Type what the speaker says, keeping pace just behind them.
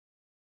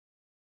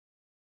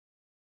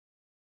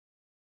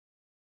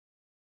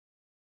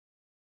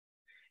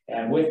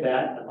And with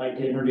that, I'd like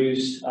to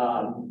introduce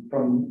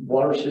from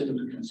Water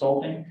Systems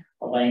Consulting,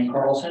 Elaine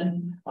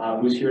Carlson,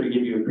 who's here to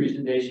give you a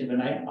presentation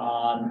tonight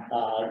on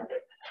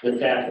the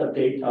status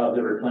update of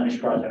the Replenish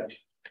project.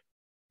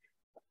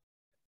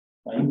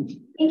 Elaine?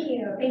 Thank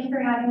you. Thank you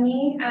for having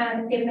me.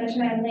 David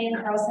mentioned I'm Elaine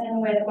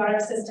Carlson with Water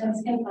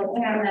Systems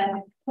Consulting. I'm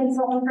the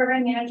consultant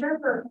program manager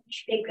for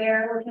Replenish Big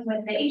Bear, working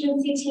with the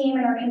agency team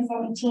and our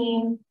consultant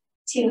team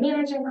to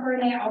manage and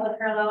coordinate all the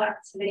parallel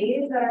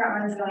activities that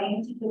are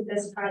ongoing to keep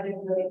this project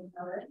moving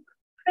forward.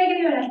 I'm going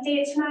to give you an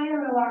update tonight. I'm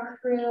going to walk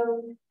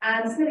through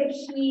some of the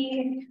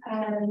key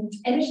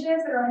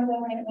initiatives that are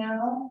ongoing right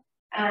now.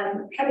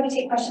 Happy to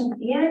take questions at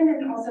the end,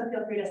 and also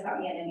feel free to stop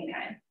me at any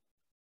time.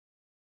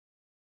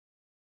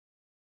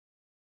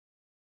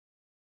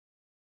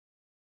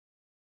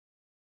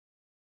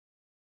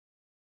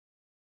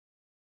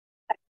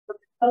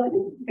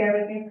 Okay, bear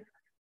with me.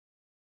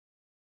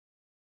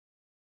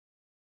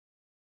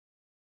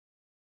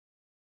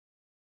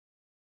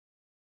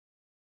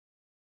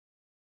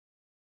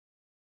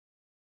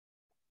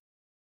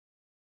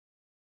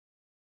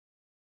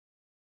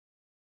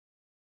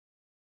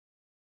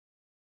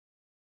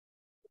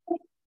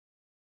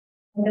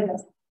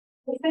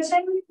 This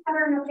section we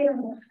cover an update on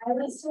the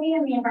pilot study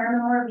and the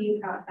environmental review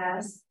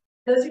process.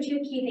 Those are two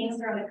key things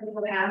that are on the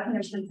critical path, and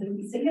there's been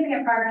some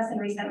significant progress in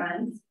recent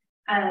months.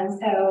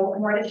 So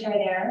more to share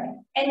there.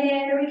 And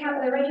then a recap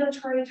of the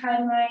regulatory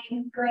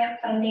timeline, grant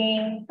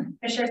funding,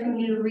 to share some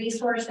new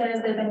resources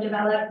that have been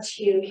developed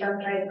to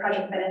characterize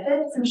project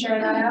benefits and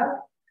share that out.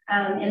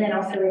 And then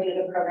also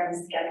review the program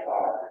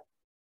schedule.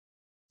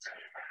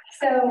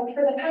 So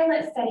for the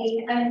pilot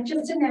study,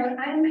 just to note,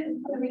 I'm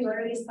going to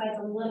reorder these slides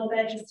a little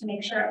bit just to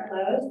make sure it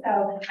flows.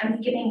 So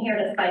I'm skipping here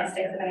to slide 6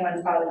 if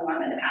anyone's following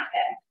along in the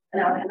packet,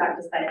 and I'll come back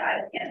to slide 5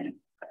 at the end.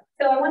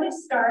 So I want to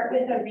start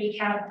with a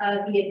recap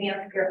of the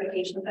advanced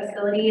purification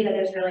facility that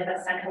is really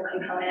the central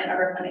component of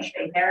Replenish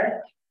Big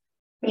Bear.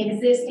 The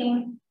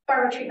existing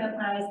BBARWA treatment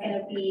plant is going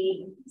to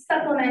be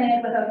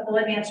supplemented with a full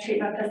advanced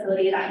treatment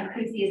facility that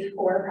includes these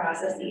 4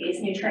 processes: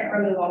 nutrient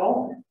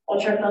removal,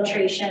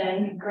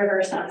 ultrafiltration,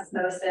 reverse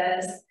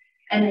osmosis,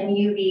 and then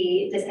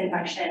UV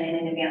disinfection and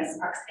an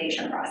advanced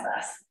oxidation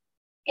process.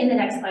 In the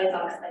next slides,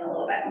 I'll explain a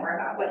little bit more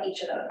about what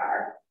each of those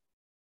are.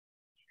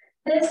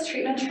 This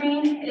treatment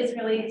train is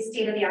really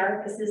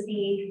state-of-the-art. This is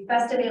the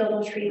best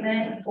available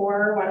treatment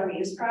for water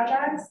reuse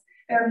projects.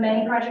 There are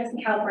many projects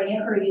in California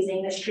who are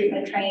using this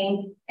treatment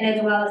train, and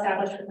it's well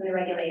established within the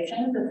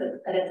regulations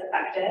that it's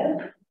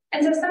effective.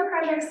 And so some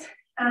projects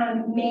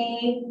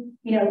may,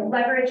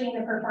 leveraging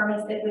the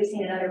performance that we've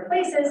seen in other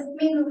places,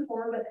 may move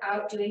forward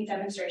without doing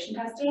demonstration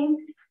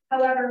testing.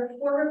 However,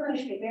 for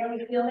Replenish Big Bear,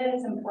 we feel that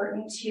it's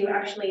important to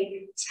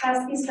actually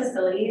test these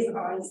facilities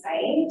on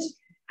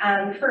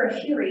site for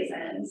a few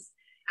reasons.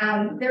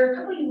 There are a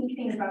couple of unique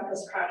things about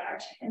this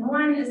project. And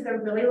one is the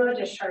really low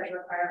discharge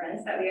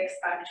requirements that we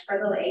expect for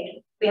the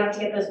lake. We have to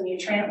get those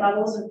nutrient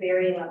levels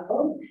very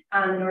low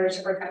in order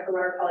to protect the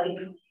water quality.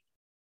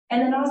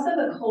 And then also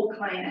the cold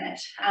climate.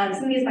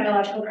 Some of these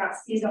biological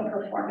processes don't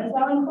perform as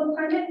well in cold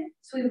climate.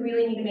 So we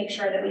really need to make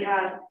sure that we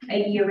have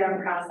a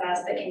year-round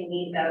process that can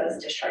meet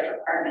those discharge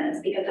requirements,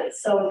 because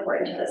it's so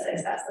important to the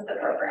success of the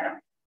program.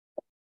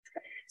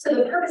 So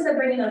the purpose of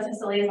bringing those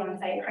facilities on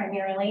site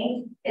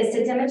primarily is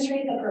to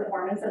demonstrate the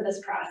performance of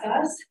this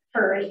process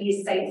for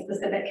these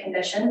site-specific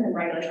conditions and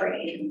regulatory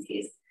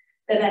agencies.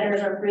 The vendors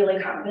are really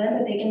confident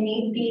that they can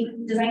meet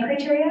the design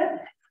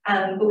criteria,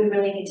 but we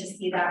really need to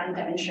see that and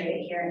demonstrate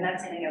it here, and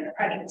that's going to give the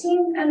project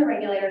team and the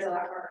regulators a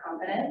lot more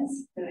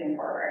confidence moving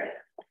forward.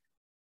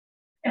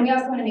 And we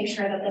also want to make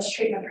sure that this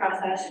treatment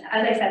process,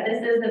 as I said,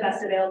 this is the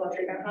best available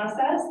treatment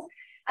process,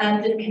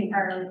 to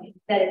confirm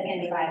that it's going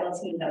to be viable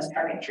to meet those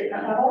target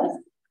treatment levels.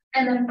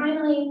 And then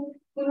finally,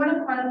 we want to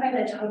quantify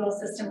the total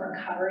system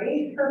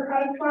recovery for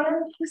product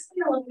water. We'll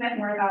see a little bit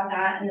more about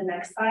that in the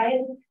next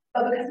slide.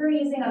 But because we're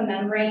using a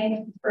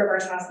membrane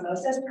reverse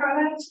osmosis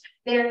product,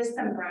 there's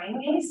some brine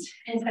waste.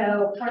 And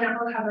so we're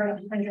not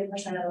recovering 100%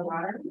 of the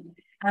water.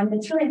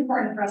 It's really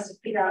important for us to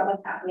figure out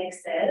what that mix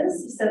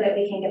is so that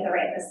we can get the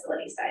right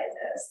facility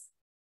sizes.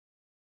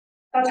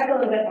 I'll talk a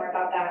little bit more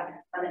about that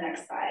on the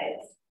next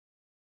slides.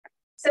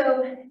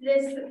 So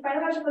this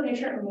biological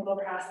nutrient removal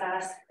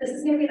process, this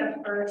is going to be the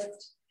first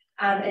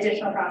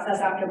additional process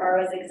after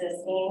BBARWA's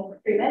existing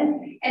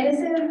treatment. And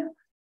this is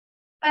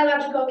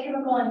biological,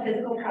 chemical, and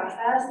physical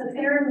process that's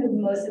going to remove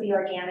most of the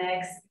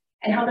organics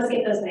and help us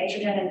get those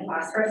nitrogen and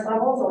phosphorus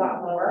levels a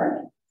lot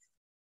lower.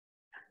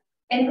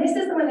 And this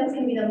is the one that's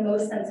going to be the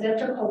most sensitive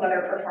to cold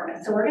weather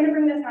performance. So we're going to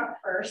bring this out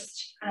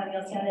first.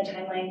 You'll see on the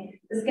timeline.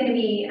 This is going to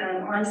be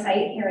on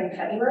site here in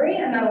February,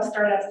 and that'll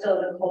start out still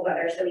in the cold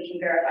weather so we can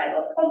verify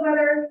both cold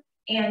weather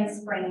and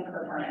spring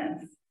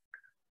performance.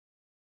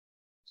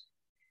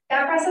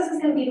 That process is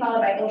going to be followed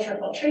by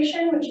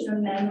ultrafiltration, which is a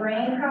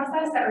membrane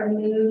process that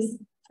removes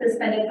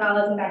suspended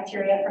solids and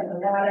bacteria from the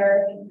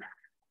water.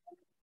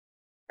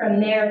 From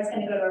there, it's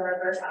going to go to a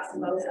reverse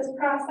osmosis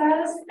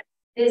process.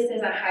 This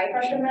is a high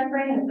pressure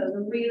membrane with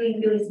those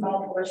really, really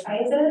small pore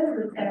sizes.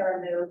 It's going to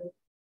remove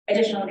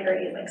additional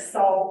impurities like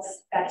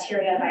salts,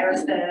 bacteria,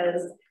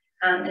 viruses,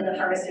 and the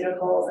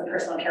pharmaceuticals and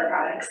personal care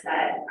products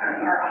that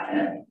are often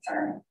a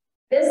concern.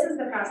 This is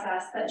the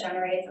process that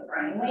generates the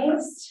brine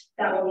waste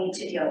that we'll need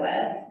to deal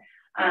with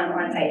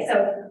on site.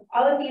 So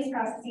all of these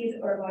processes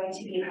are going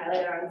to be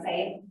piloted on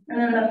site. And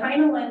then the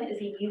final one is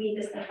a UV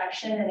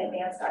disinfection and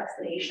advanced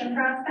oxidation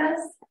process.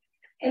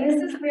 And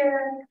this is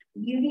where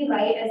UV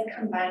light is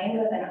combined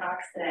with an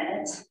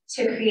oxidant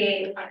to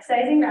create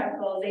oxidizing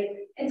radicals.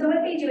 And so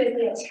what they do is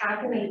they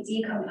attack and they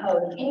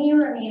decompose any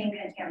remaining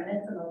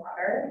contaminants in the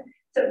water.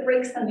 So it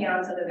breaks them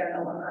down so that they're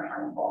no longer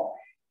harmful.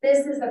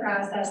 This is the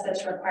process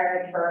that's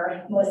required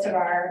for most of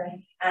our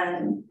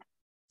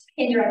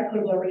indirect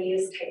potable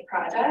reuse type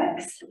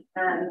projects.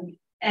 And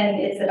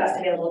it's the best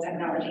available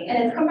technology.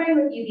 And it's combined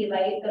with UV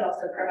light that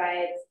also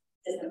provides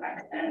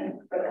disinfection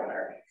for the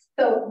water.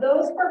 So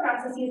those four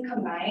processes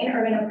combined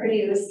are going to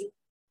produce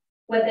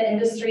what the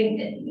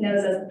industry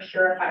knows as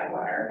purified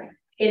water.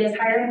 It is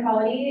higher in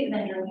quality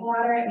than drinking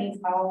water. It meets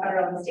all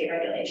federal and state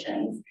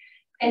regulations.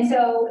 And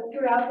so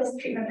throughout this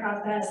treatment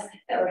process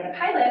that we're going to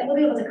pilot, we'll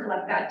be able to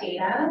collect that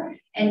data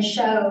and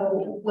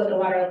show what the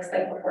water looks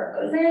like before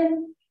it goes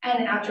in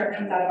and after it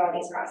comes out of all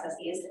these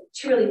processes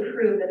to really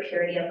prove the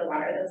purity of the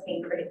water that's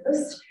being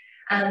produced,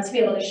 to be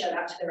able to show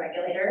that to the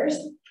regulators.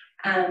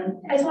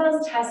 As well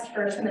as test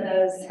for some of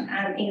those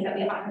things that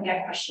we often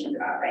get questions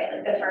about, right?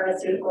 Like the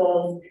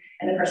pharmaceuticals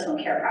and the personal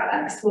care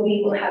products.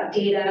 We'll have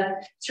data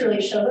to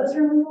really show those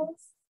removals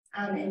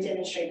and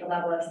demonstrate the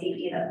level of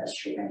safety that this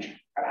treatment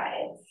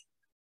provides.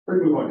 Before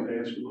we move on, can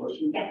I ask you a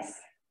question? Yes.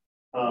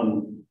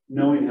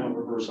 Knowing how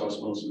reverse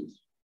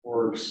osmosis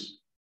works,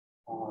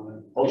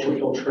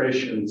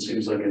 ultrafiltration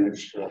seems like an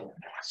extra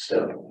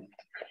step.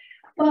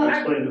 Well,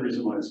 explain the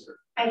reason why it's there.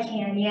 I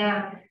can,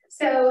 yeah.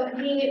 So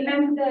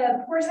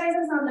the pore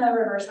sizes on the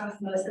reverse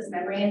osmosis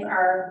membranes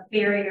are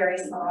very, very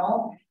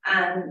small.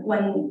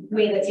 One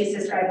way that's used to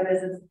describe them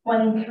is it's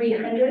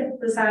 1/300th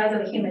the size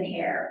of a human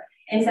hair.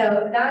 And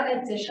so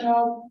that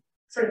additional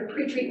sort of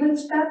pre-treatment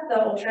step, the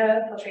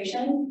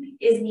ultrafiltration,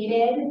 is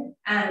needed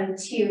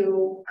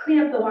to clean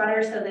up the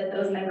water so that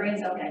those membranes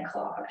don't get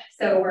clogged.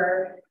 So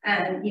we're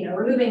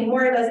removing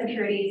more of those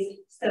impurities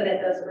so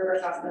that those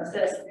reverse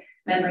osmosis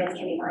membranes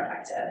can be more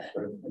effective.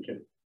 Okay.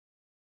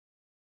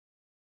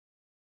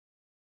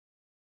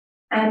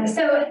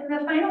 So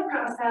the final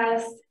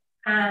process,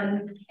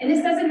 and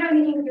this doesn't have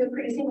anything to do with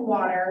producing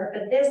water,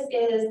 but this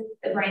is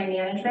the brine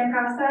management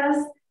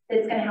process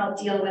that's going to help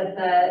deal with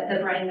the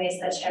brine waste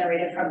that's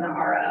generated from the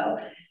RO.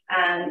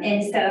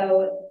 And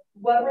so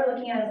what we're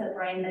looking at is the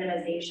brine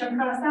minimization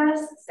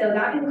process. So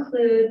that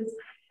includes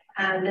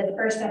the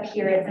first step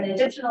here is an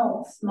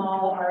additional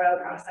small RO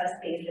process,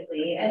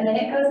 basically. And then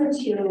it goes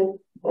into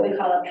what we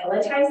call a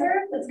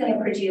pelletizer that's going to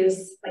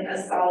produce like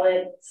a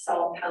solid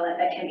salt pellet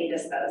that can be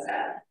disposed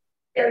of.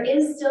 There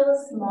is still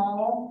a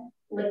small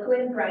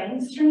liquid brine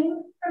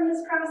stream from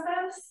this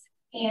process.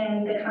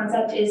 And the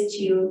concept is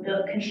to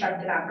build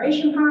construct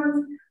evaporation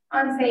ponds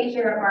on site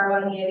here at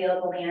BBARWA on the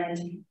available land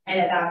and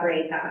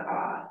evaporate that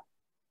off.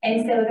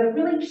 And so the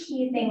really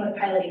key thing with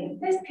piloting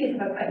this piece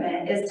of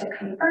equipment is to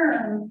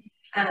confirm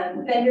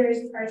vendors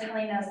are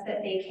telling us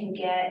that they can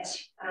get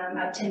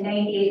up to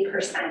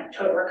 98%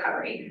 total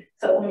recovery.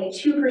 So only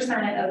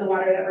 2% of the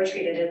water that we're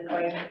treated is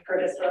going for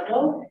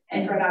disposal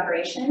and for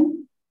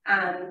evaporation.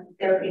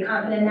 They're pretty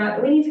confident in that,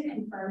 but we need to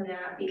confirm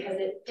that because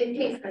it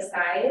dictates the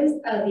size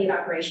of the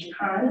evaporation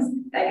ponds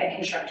that get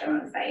constructed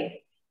on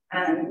site.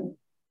 And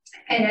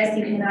as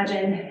you can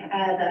imagine,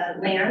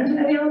 the land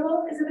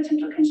available is a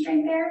potential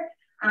constraint there.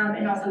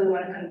 And also we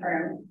want to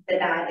confirm that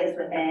that is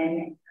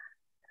within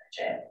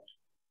budget.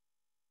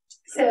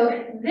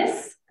 So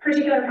this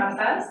particular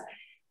process,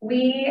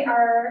 we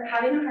are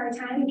having a hard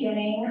time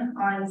getting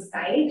on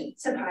site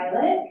to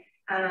pilot.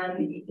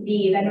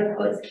 The vendor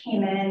quotes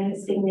came in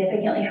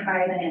significantly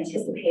higher than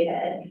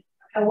anticipated.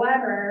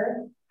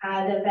 However,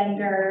 the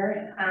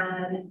vendor,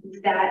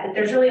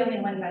 there's really only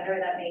one vendor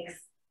that makes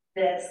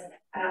this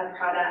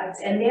product,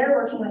 and they're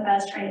working with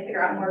us trying to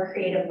figure out more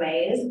creative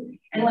ways.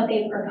 And what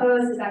they've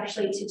proposed is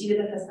actually to do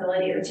the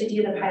facility or to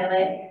do the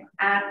pilot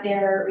at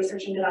their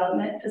research and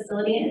development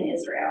facility in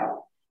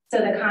Israel. So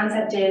the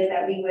concept is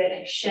that we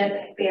would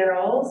ship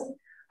barrels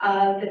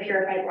of the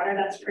purified water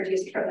that's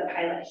produced from the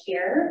pilot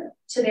here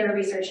to their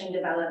research and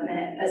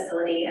development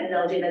facility, and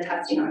they'll do the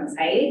testing on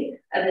site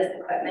of this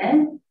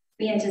equipment.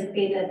 We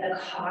anticipate that the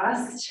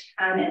cost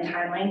and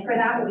timeline for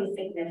that will be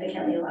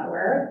significantly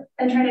lower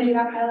than trying to do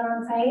that pilot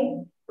on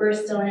site. We're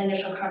still in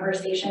initial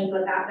conversations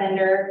with that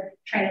vendor,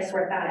 trying to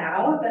sort that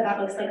out, but that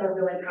looks like a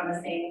really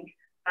promising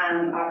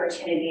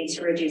opportunity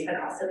to reduce the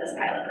cost of this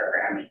pilot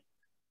program.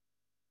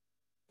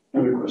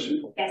 Another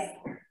question. Yes.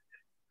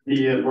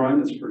 The brine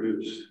that's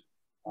produced,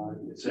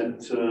 is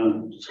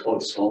that it's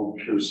called salt,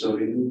 pure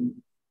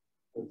sodium?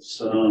 It's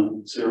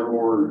zero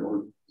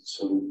or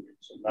so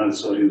not a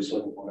sodium,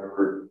 so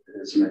whatever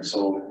it is, a mixed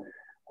solvent.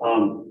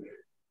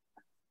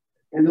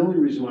 And the only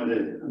reason why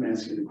I'm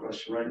asking the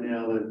question right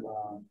now that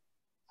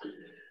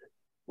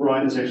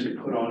brine is actually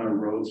put on our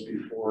roads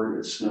before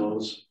it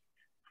snows.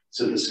 Is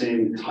it the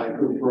same type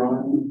of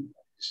brine?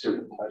 It's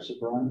different types of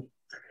brine?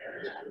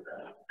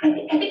 I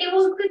think it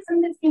will include some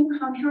of the same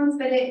compounds,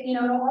 but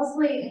it'll also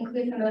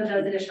include some of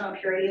those additional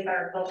impurities that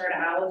are filtered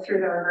out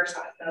through the reverse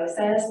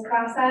osmosis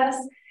process.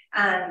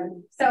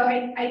 So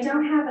I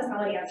don't have a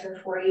solid answer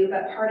for you,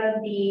 but part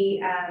of the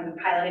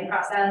piloting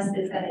process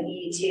is going to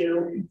be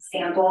to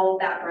sample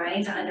that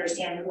brine to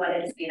understand what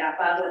it's made up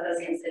of, what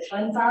those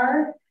constituents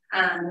are,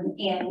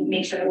 and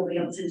make sure that we'll be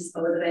able to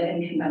dispose of it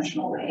in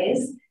conventional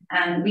ways.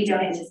 We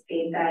don't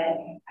anticipate that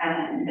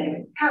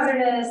they're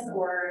hazardous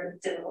or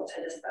difficult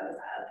to dispose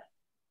of.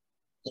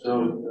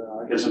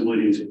 So I guess I'm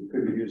leading to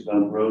could be used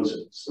on roads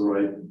if it's the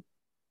right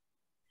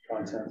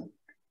content.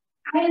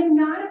 I am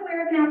not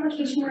aware of an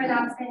application where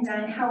that's been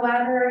done.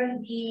 However,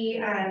 the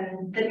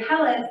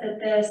pellets that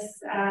this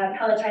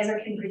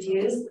pelletizer can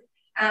produce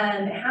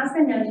has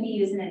been known to be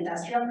used in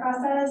industrial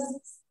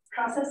processes.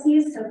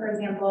 So, for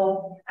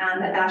example, a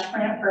batch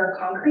plant for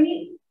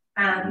concrete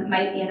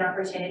might be an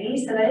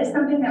opportunity. So that is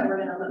something that we're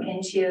going to look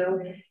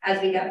into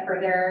as we get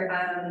further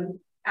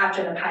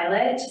after the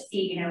pilot to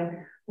see,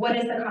 what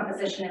is the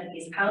composition of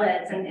these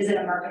pellets and is it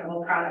a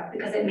marketable product?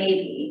 Because it may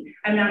be.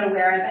 I'm not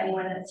aware of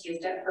anyone that's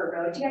used it for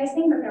road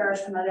de-icing, but there are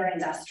some other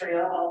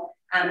industrial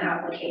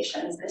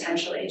applications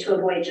potentially to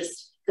avoid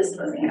just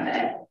disposing of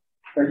it.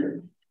 Thank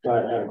you. I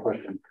have a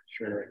question.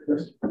 Sure.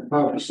 Yes.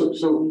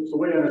 So the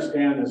way I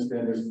understand this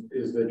then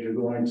is that you're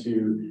going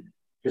to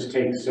just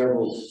take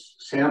several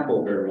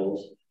sample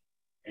barrels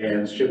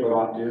and ship it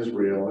off to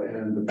Israel,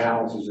 and the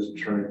balance is just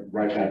turned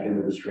right back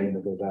into the stream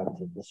that goes out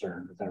to the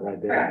CERN. Is that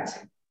right there?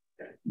 Correct.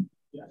 Okay.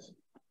 Yes.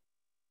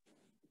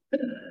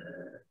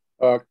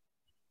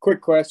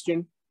 Quick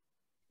question.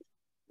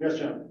 Yes,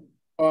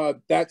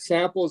 John. That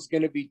sample is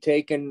going to be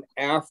taken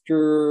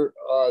after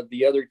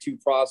the other two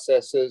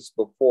processes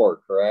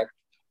before, correct?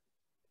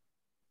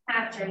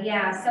 After,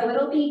 yeah. So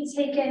it'll be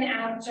taken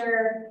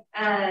after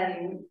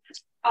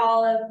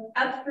all of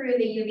up through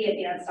the UV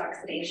advanced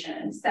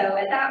oxidation. So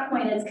at that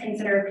point, it's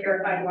considered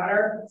purified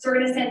water. So we're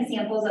going to send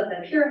samples of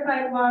the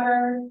purified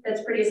water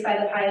that's produced by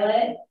the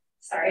pilot.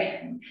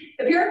 Sorry,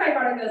 the purified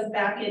water goes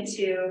back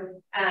into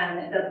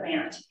the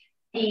plant.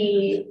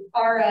 The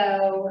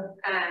RO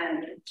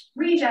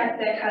reject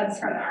that comes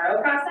from the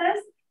RO process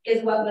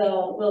is what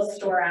we'll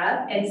store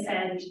up and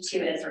send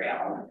to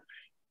Israel.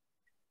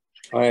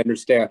 I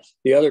understand.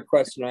 The other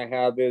question I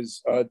have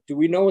is, do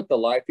we know what the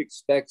life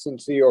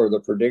expectancy or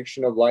the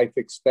prediction of life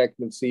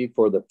expectancy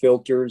for the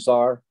filters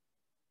are?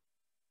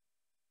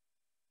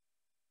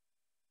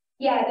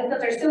 Yeah, the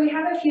filters. So we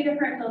have a few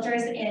different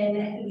filters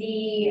in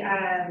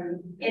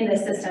the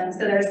system. So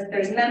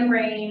there's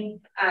membrane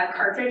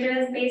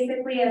cartridges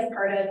basically as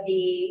part of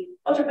the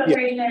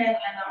ultrafiltration and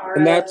the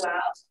RO as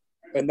well.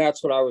 And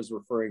that's what I was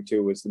referring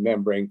to, was the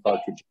membrane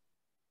cartridge.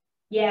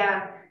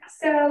 Yeah.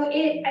 So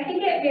I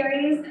think it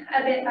varies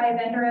a bit by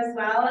vendor as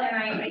well.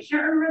 And I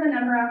can't remember the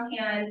number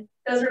offhand.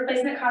 Those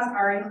replacement costs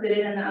are included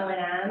in the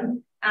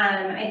O&M.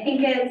 I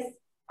think it's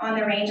on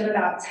the range of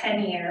about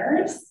 10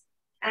 years.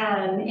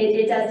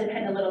 It does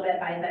depend a little bit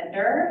by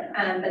vendor,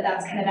 but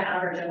that's kind of the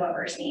average of what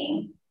we're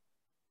seeing.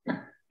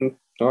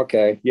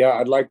 Okay. Yeah,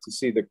 I'd like to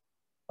see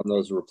on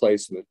those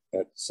replacement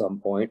at some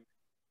point.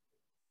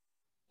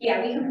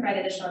 Yeah, we can provide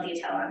additional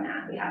detail on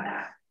that. We have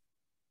that.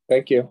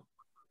 Thank you.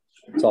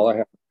 That's all I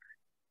have.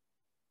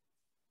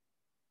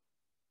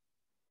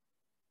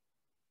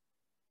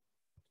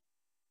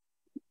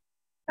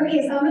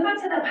 Okay, so I'll move on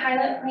to the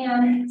pilot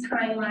plan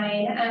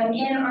timeline.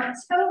 In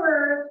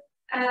October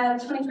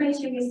of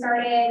 2022, we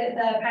started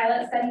the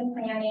pilot study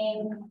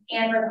planning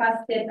and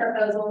requested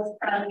proposals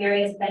from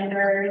various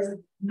vendors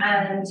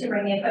to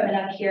bring the equipment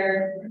up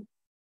here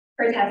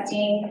for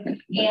testing.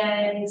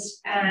 And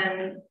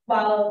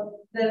while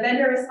the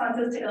vendor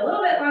responses took a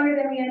little bit longer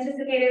than we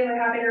anticipated, we're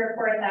happy to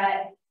report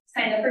that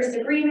signed the first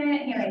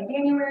agreement here in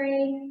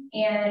January,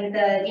 and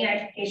the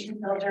denitrification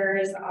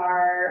filters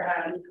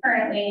are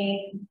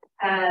currently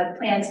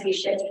planned to be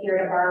shipped here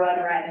to BBARWA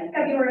and arrive in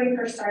February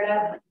for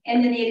startup.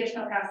 And then the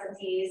additional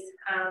processes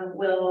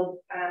will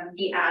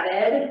be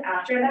added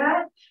after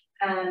that,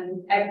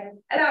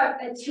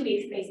 about a 2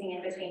 week spacing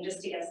in between,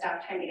 just to give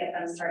staff time to get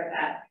them started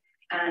up.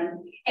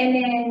 And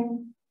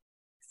then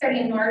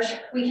starting in March,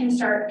 we can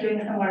start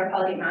doing some water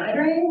quality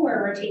monitoring, where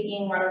we're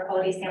taking water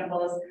quality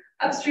samples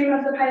upstream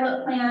of the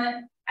pilot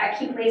plant at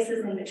key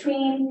places in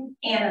between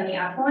and on the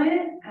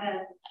effluent.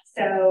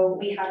 So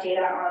we have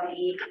data on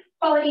the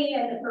quality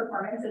and the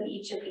performance of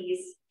each of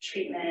these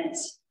treatment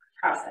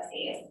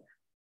processes.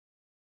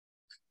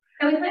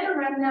 And we plan to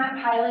run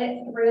that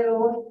pilot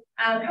through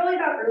probably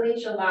about early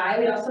July.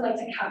 We'd also like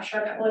to capture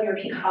a couple of your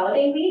peak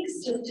holiday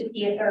weeks just to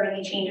see if there are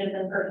any changes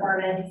in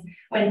performance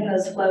when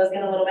those flows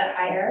get a little bit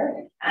higher.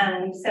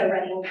 So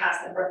running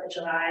past the 4th of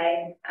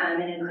July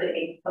and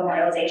including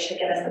Memorial Day should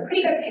give us a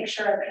pretty good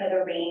picture of kind of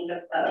the range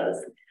of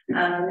flows,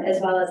 as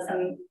well as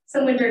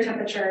some winter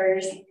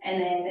temperatures,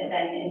 and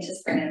then into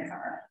spring and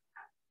summer.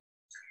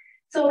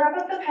 So we'll wrap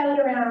up the pilot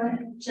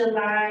around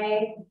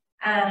July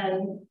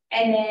And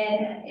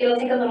then it'll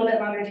take a little bit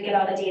longer to get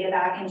all the data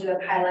back and do a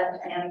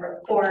pilot plan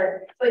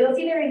report. But you'll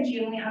see there in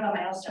June, we have a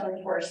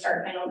milestone for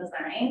start final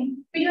design.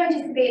 We do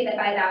anticipate that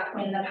by that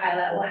point in the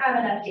pilot, we'll have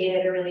enough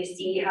data to really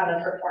see how the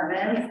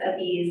performance of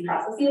these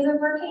processes are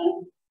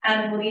working.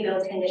 And we'll be able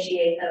to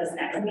initiate those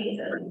next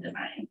phases of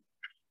design.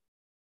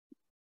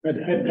 I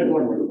had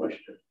one more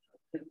question.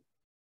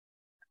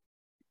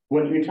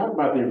 When you talk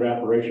about the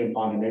evaporation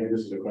pond, and maybe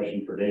this is a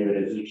question for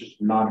David, is there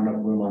just not enough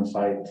room on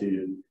site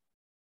to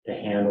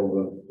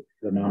handle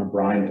the amount of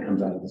brine that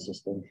comes out of the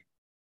system?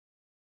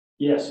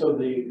 Yeah, so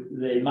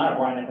the amount of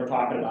brine that we're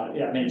talking about,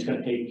 yeah, I mean, it's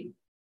gonna take,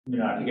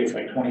 I think it's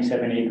like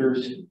 27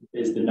 acres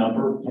is the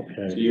number.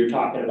 Okay. So you're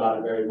talking about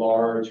a very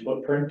large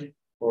footprint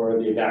for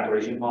the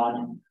evaporation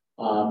pond.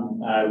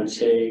 I would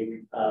say,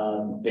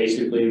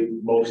 basically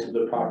most of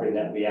the property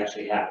that we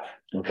actually have.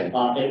 Okay.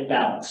 In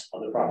balance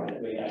of the property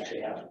that we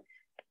actually have.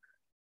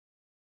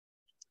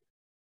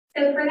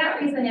 So for that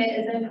reason,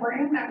 it is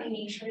important that we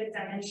make sure to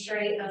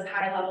demonstrate those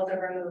high levels of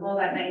removal,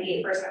 that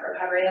 98%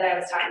 recovery that I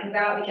was talking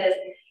about, because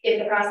if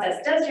the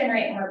process does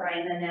generate more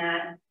brine than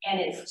that, and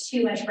it's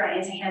too much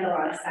brine to handle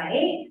on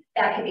site,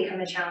 that could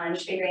become a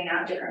challenge figuring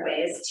out different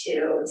ways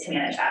to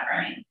manage that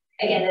brine.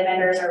 Again, the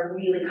vendors are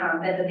really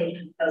confident that they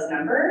can hit those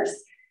numbers,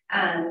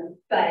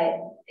 but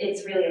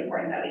it's really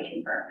important that we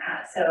confirm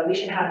that. So we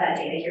should have that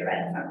data here by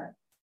the summer.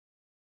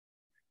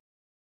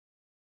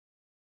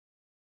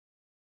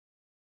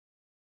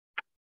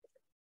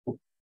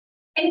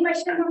 Any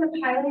questions on the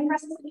piloting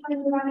process before we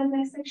move on to the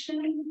next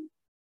section?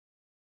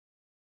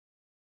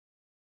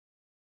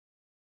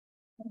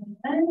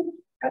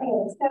 Okay,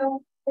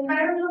 so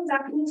environmental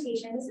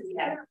documentation, this is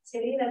the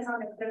activity that's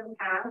on the critical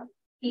path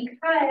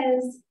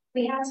because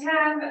we have to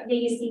have the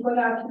CEQA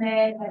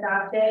document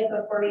adopted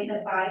before we can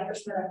apply for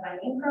some of the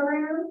funding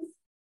programs.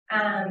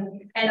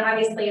 And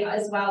obviously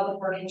as well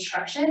before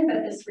construction,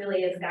 but this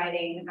really is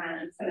guiding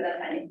some of the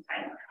funding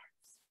timelines.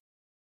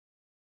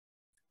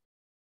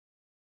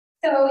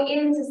 So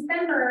in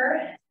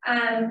December,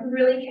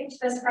 really kicked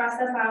this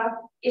process off,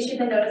 issued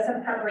the notice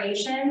of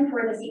preparation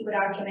for the CEQA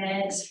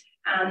document.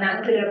 That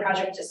included a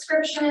project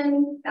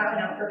description that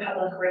went out for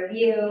public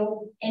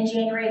review. In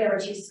January, there were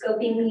 2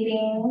 scoping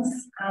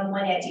meetings,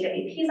 one at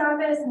DWP's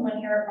office and one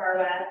here at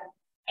BARWA.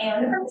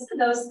 And the purpose of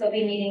those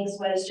scoping meetings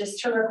was just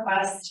to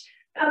request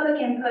public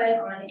input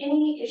on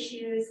any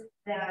issues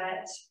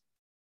that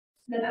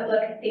the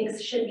public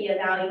thinks should be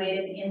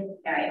evaluated in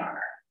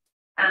PIR.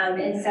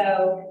 And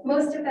so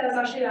most of those,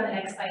 I'll show you on the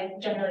next slide,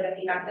 generally the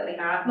feedback that we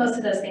got, most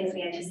of those things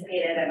we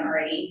anticipated and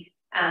already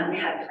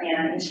had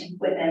planned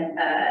within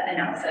the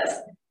analysis.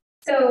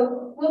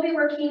 So we'll be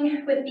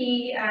working with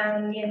the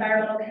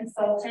environmental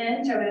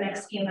consultant over the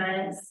next few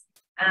months.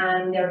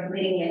 They're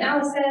completing the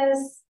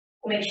analysis.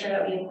 We'll make sure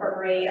that we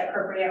incorporate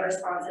appropriate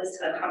responses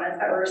to the comments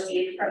that were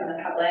received from the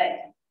public.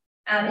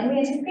 And we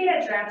anticipate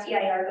a draft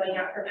EIR going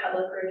out for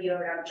public review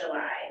around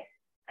July.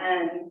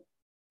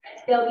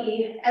 There'll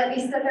be at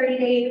least a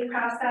 30-day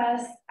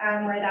process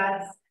where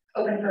that's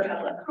open for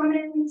public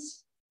comment,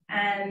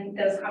 and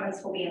those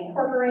comments will be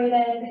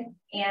incorporated.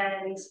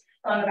 And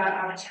along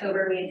about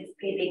October, we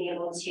anticipate being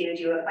able to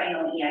do a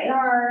final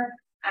EIR.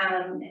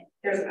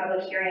 There's a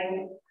public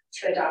hearing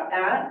to adopt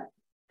that.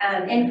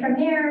 And from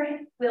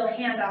there, we'll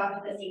hand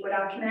off the CEQA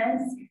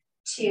documents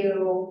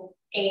to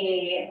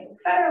a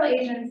federal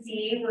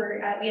agency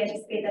where we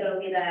anticipate that it'll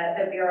be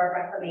the Bureau of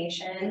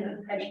Reclamation,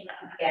 potentially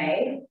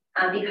EPA.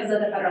 Because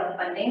of the federal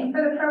funding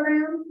for the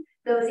program,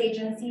 those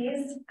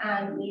agencies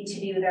need to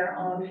do their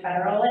own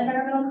federal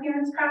environmental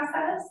clearance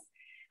process,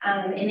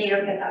 and they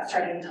don't get that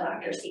started until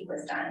after CEQA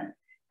is done.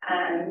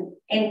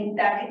 And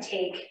that could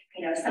take,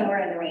 somewhere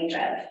in the range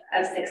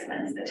of 6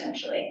 months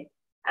potentially.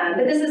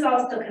 But this is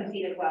all still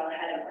completed well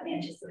ahead of when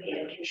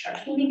anticipated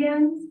construction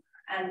begins.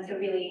 So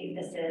really,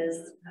 this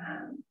is,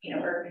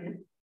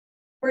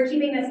 we're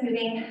keeping this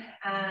moving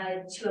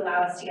to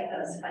allow us to get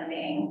those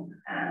funding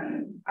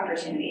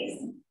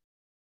opportunities.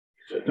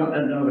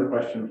 Another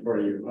question for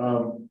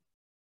you.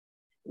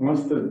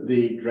 Once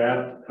the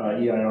draft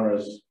EIR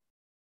is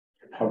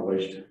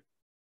published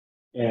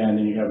and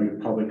then you have your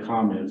public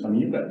comments, I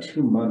mean, you've got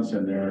 2 months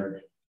in there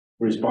to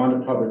respond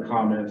to public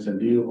comments and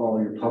do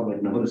all your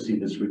public noticing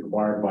that's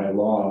required by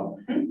law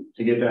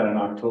to get that in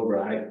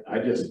October. I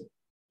just,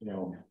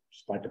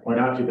 just like to point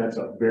out to you, that's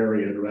a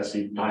very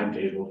aggressive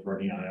timetable for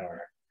an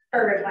EIR.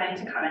 For replying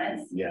to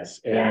comments.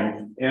 Yes,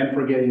 and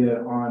for getting it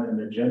on an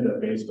agenda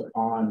based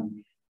upon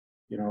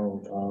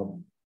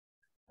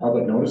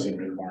public noticing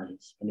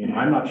requirements. I mean,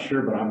 I'm not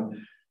sure, but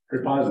I'm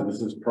pretty positive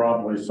this is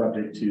probably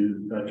subject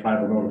to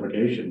tribal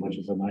notification, which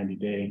is a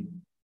 90-day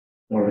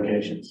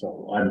notification.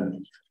 So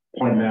I'm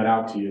pointing that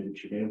out to you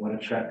that you may want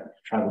to check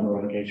tribal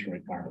notification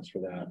requirements for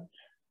that.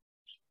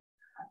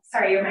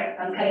 Sorry, your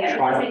microphone's cutting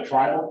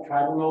out.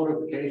 Tribal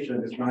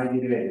notification is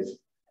 90 days.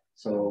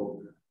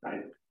 So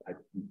I'm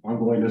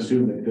going to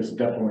assume that this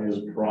definitely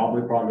is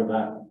probably part of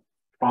that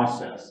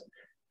process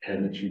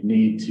and that you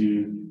need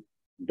to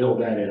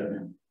build that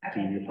in. to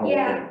your public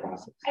hearing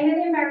process? I know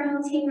the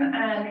environmental team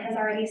has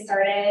already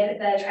started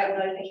the tribal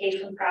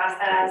notification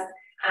process.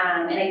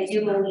 And I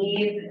do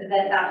believe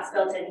that that's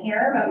built in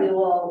here, but we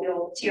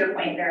will, to your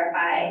point,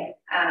 verify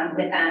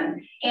with them.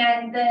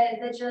 And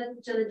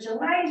the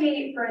July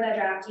date for the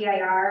draft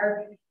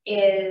EIR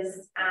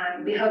is,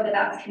 we hope that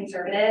that's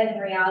conservative. In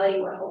reality,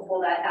 we're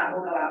hopeful that that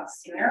will go out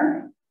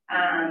sooner.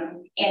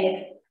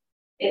 And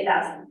if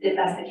that's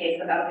the case,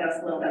 that that'll give us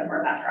a little bit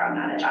more buffer on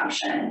that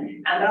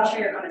adoption. But I'll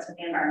share your comments with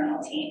the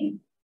environmental team.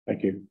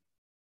 Thank you.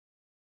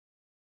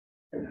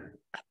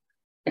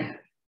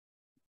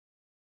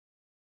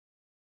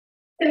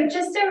 So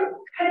just a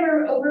kind of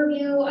an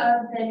overview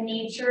of the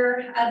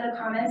nature of the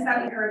comments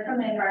that we heard from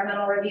the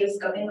environmental review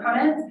scoping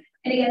comments.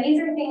 And again, these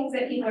are things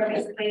that people are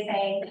basically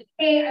saying,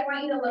 hey, I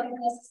want you to look at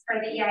this as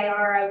part of the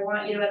EIR. I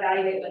want you to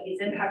evaluate what these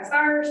impacts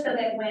are so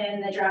that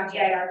when the draft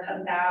EIR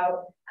comes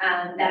out,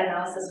 that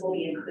analysis will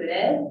be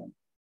included.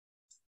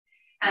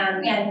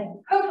 And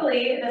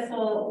hopefully this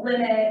will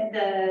limit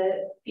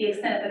the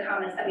extent of the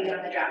comments that we get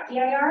on the draft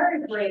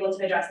EIR if we're able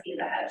to address these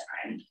ahead of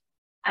time.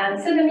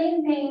 So the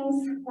main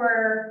things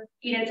were,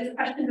 just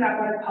questions about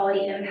water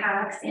quality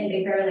impacts in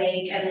Big Bear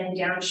Lake and then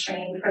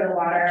downstream for the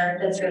water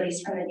that's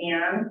released from the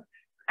dam.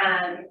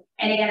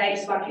 And again, I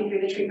just walked you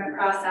through the treatment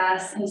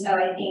process. And so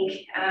I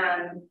think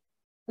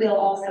we'll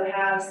also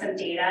have some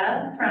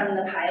data from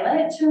the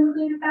pilot to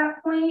include at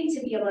that point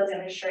to be able to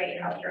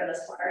demonstrate how pure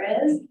this water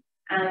is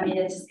and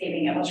anticipate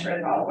being able to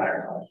resolve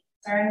water quality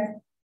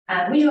concerns.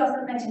 We do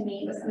also plan to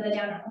meet with some of the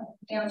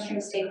downstream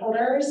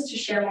stakeholders to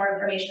share more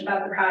information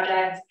about the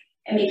project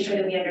and make sure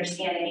that we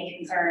understand any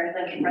concerns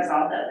and can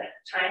resolve those at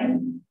the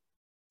time.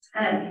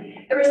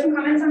 There were some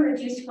comments on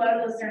reduced flow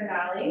to Lucerne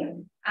Valley.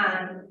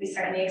 We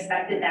certainly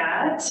expected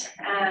that.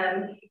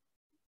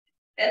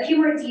 A few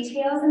more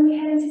details than we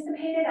had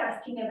anticipated,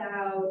 asking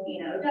about,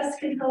 dust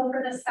control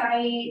for the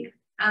site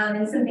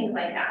and some things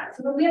like that.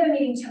 So we have a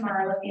meeting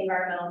tomorrow with the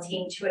environmental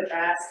team to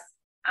address,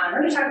 we're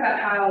going to talk about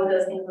how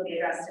those things will be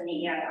addressed in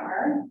the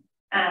EIR.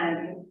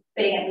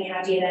 But again, we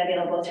have data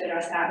available to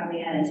address that, and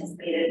we had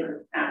anticipated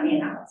in the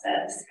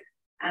analysis.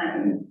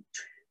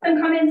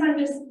 Some comments on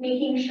just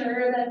making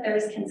sure that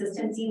there's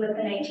consistency with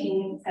the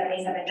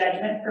 1977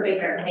 judgment for Big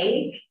Bear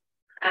Lake,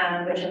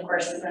 which of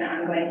course is an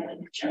ongoing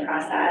petition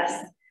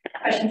process.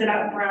 Questions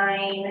about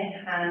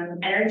brine,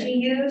 energy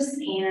use,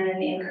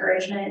 and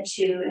encouragement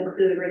to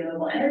include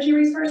renewable energy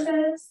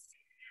resources.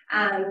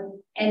 And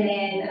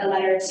then a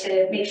letter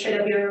to make sure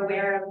that we were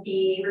aware of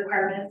the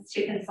requirements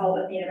to consult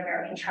with Native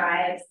American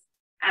tribes,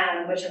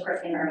 which of course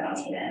the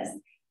environmental team is.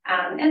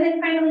 And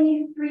then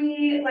finally,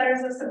 3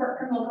 letters of support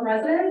from local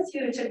residents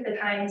who took the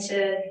time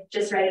to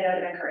just write a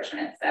note of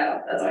encouragement.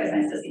 So that's always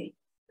nice to see.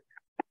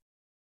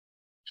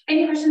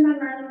 Any questions on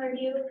environmental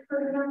review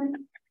for the moment?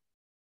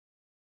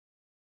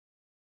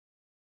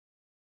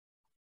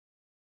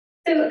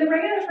 So the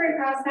regulatory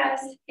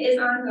process is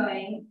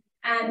ongoing.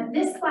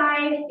 This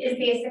slide is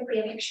basically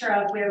a picture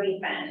of where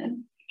we've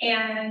been.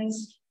 And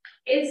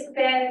it's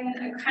been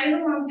a kind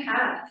of a long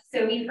path.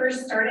 So we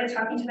first started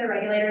talking to the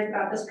regulators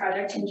about this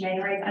project in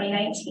January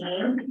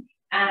 2019.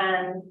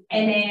 And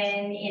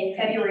then in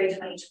February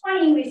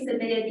 2020, we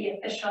submitted the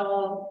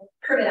official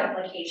permit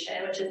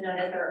application, which is known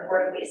as the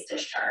report of waste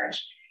discharge.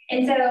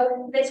 And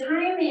so the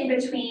time in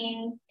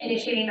between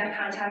initiating that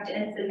contact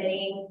and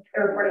submitting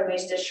the report of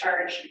waste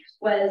discharge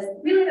was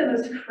really the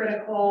most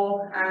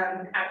critical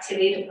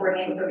activity to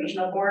coordinate with the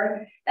regional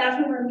board. That's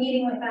when we're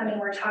meeting with them and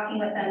we're talking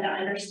with them to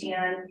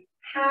understand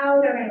how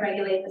they're going to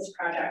regulate this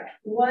project,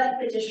 what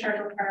the discharge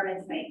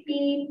requirements might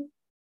be.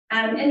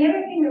 And the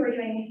other thing that we're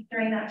doing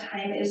during that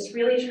time is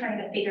really trying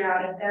to figure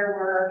out if there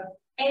were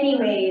any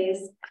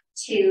ways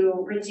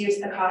to reduce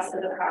the cost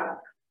of the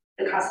project.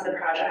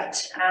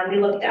 We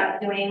looked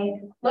at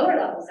doing lower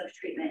levels of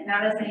treatment,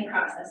 not as many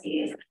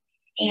processes.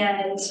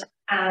 And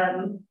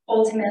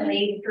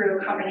ultimately, through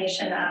a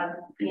combination of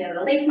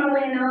the lake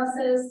modeling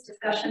analysis,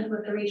 discussions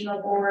with the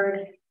regional board,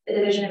 the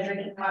Division of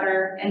Drinking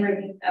Water, and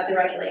review of the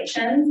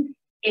regulations,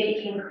 it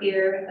became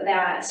clear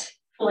that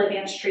full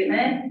advanced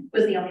treatment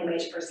was the only way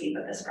to proceed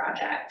with this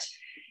project.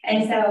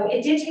 And so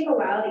it did take a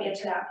while to get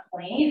to that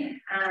point,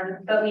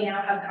 but we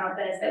now have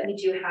confidence that we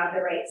do have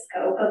the right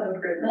scope of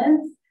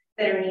improvements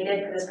that are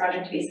needed for this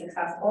project to be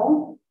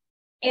successful.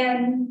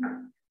 And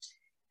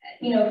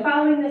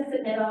following the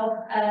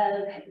submittal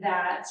of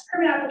that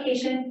permit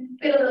application,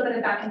 we had a little bit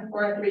of back and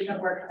forth. The regional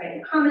board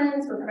provided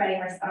comments, we're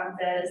providing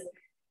responses.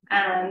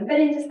 But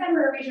in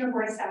December, regional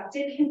board staff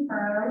did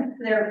confirm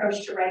their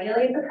approach to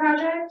regulate the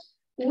project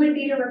would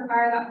be to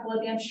require that full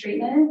advanced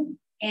treatment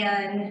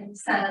and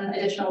some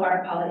additional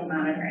water quality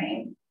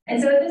monitoring.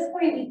 And so at this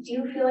point, we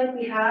do feel like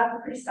we have a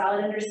pretty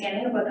solid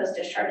understanding of what those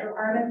discharge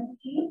requirements will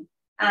be.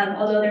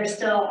 Although there's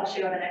still, I'll show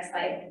you on the next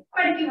slide,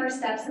 quite a few more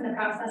steps in the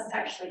process to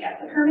actually get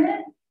the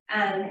permit.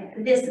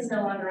 This is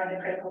no longer on the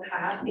critical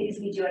path because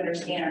we do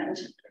understand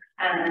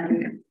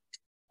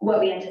what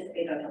we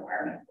anticipate those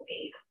requirements will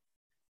be.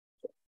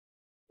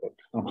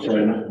 I'm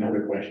sorry,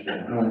 another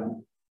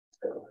question.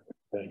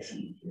 Thanks.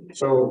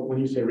 So when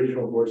you say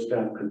regional board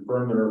staff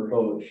confirm their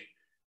approach,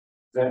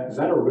 Is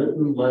that a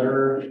written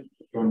letter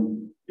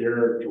from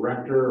their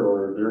director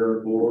or their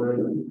board?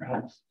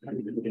 Perhaps I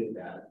didn't get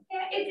that.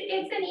 Yeah,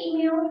 it's an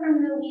email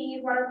from the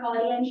lead water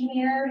quality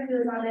engineer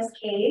who's on this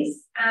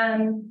case.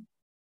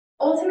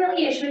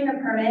 Ultimately, issuing a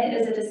permit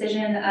is a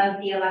decision of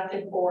the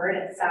elected board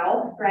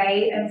itself,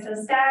 right? And so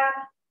staff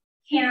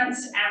can't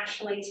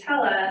actually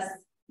tell us,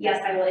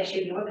 yes, I will issue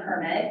you a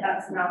permit.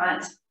 That's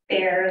not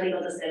their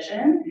legal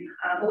decision.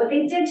 But what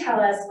they did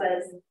tell us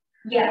was,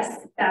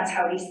 yes, that's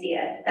how we see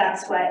it.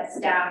 That's what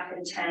staff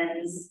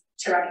intends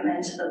to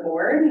recommend to the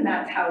board, and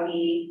that's how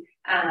we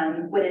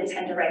would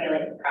intend to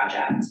regulate the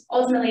project.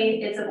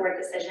 Ultimately, it's a board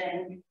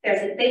decision.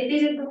 They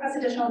did request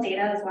additional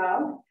data as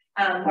well,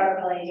 water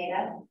quality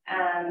data,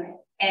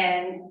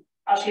 and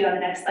I'll show you on the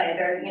next slide.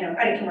 There are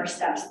quite a few more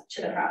steps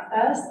to the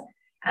process,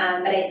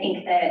 but I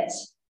think that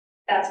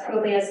that's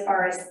probably as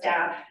far as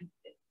staff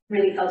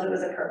really felt it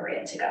was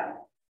appropriate to go.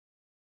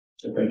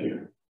 Thank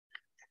you.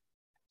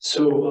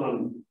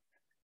 So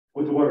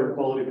with the water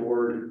quality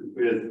board,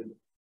 with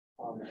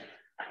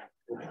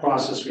the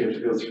process we have to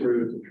go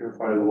through to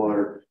purify the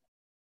water,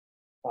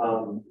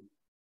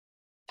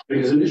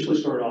 because initially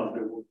started off,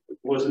 it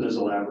wasn't as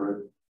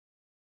elaborate.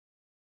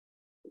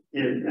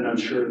 And I'm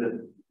sure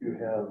that you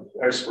have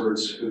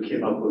experts who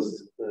came up with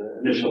the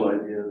initial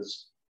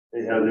ideas.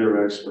 They have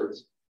their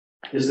experts.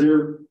 Is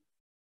there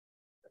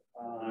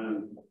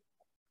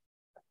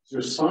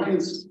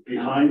science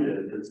behind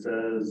it that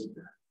says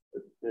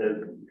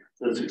that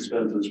this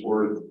expense is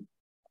worth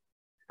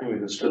doing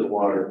this to the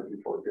water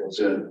before it goes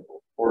in?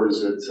 Or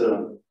is it, is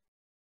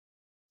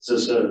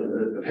this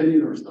an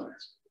opinion or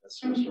science?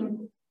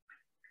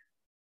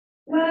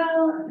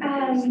 Well,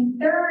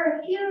 there are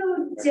a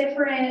few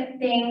different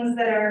things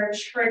that are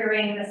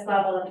triggering this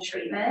level of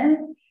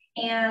treatment.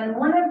 And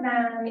one of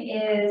them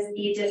is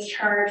the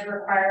discharge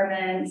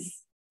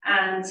requirements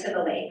to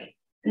the lake.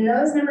 And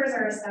those numbers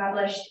are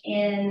established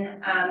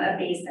in a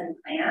basin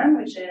plan,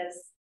 which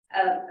is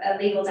a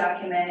legal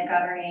document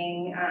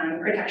governing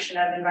protection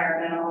of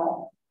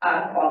environmental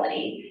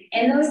quality.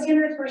 And those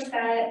standards were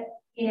set,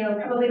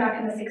 probably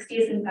back in the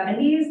 60s and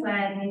 70s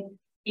when,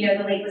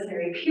 the lake was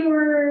very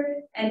pure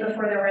and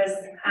before there was,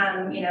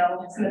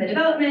 some of the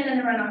development and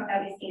the runoff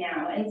that we see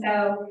now. And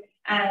so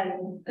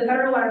the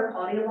federal water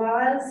quality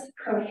laws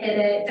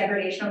prohibit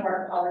degradation of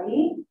water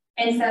quality.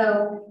 And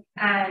so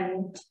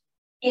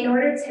in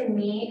order to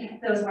meet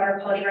those water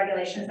quality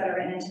regulations that are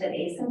written into the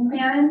basin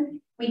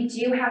plan, we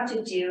do have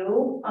to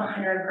do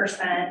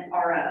 100%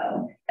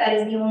 RO. That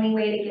is the only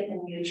way to get the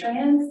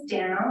nutrients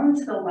down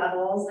to the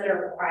levels that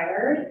are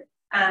required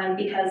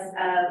because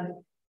of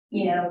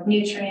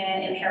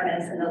nutrient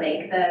impairments in the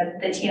lake,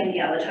 the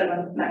TMDL, the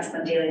total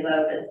maximum daily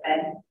load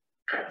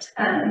that's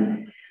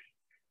been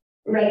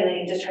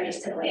regulating discharges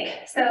to the lake.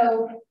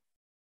 So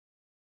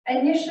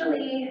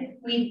initially,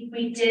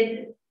 we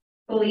did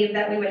believe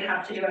that we would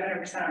have to do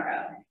 100%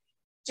 RO.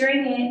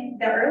 During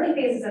the early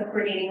phases of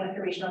coordinating with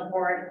the regional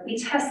board, we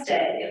tested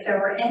if there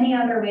were any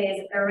other ways,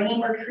 if there were any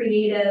more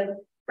creative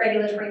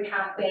regulatory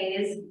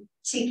pathways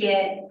to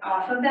get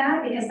off of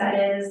that, because that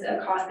is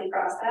a costly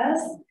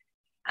process.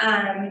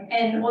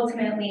 And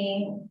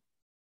ultimately,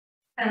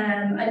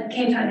 I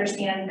came to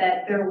understand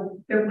that there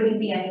wouldn't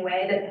be any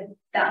way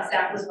that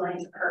staff was willing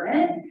to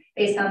permit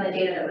based on the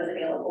data that was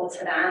available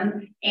to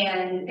them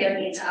and their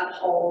need to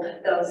uphold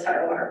those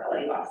federal water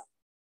quality laws.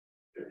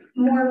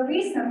 More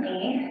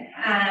recently,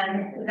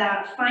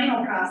 that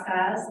final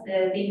process,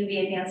 the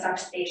UV advanced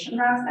oxidation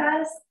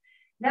process,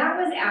 that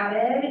was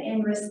added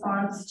in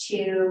response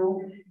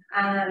to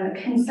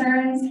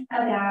concerns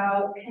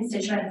about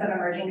constituents of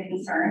emerging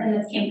concern, and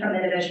this came from the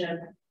Division of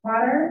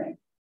Water.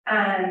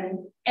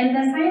 And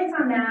the science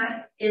on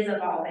that is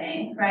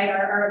evolving, right?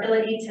 Our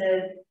ability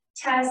to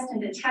test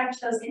and detect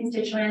those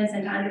constituents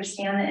and to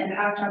understand the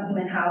impact on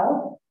human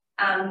health.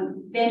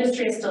 The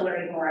industry is still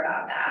learning more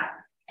about that.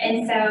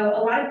 And so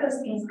a lot of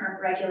those things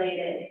aren't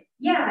regulated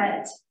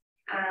yet,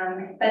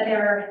 but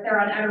they're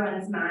on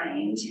everyone's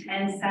mind.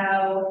 And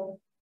so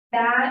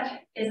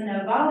that is an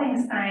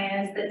evolving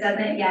science that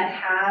doesn't yet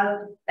have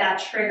that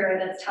trigger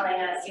that's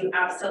telling us you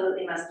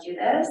absolutely must do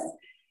this.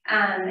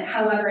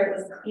 However, it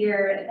was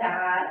clear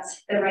that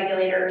the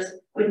regulators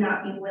would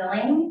not be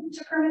willing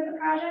to permit the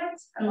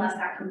project unless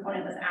that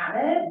component was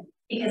added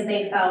because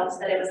they felt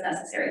that it was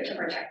necessary to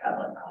protect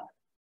public health.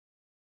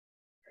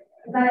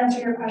 Does that answer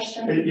your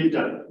question? It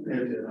does.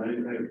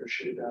 I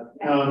appreciate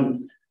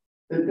that.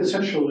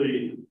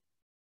 Essentially,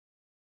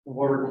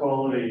 water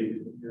quality,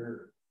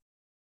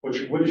 what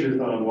is your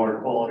thought on water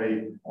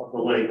quality of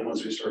the lake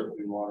once we start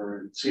putting water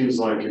in? It seems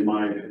like, in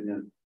my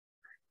opinion,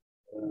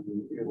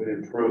 it would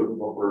improve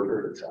over a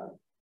period of time.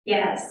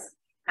 Yes.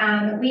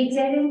 We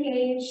did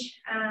engage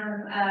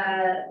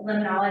a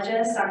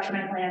limnologist, Dr.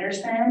 Michael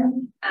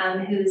Anderson,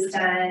 who's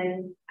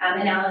done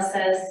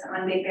analysis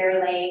on Big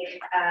Bear Lake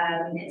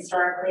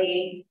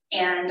historically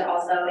and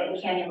also in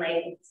Canyon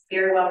Lake. It's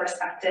very well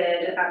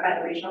respected by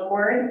the regional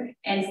board.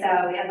 And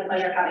so we had the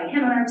pleasure of having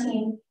him on our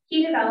team.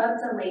 He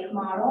developed a lake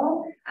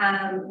model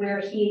where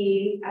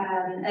he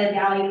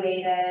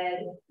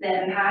evaluated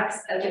the impacts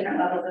of different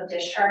levels of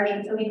discharge.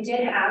 And so we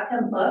did have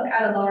him look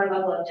at a lower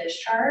level of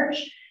discharge,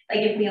 like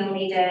if we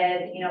only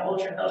did,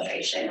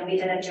 ultrafiltration and we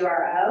didn't do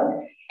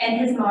RO. And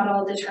his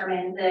model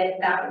determined that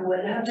that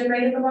would have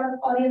degraded the water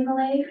quality in the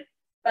lake.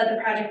 But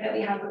the project that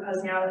we have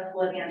proposed now with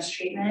full advanced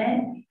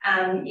treatment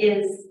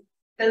is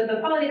the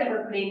quality that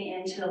we're putting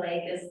into the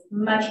lake is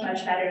much,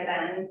 much better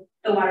than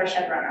the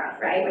watershed runoff,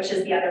 right? Which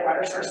is the other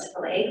water source to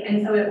the lake.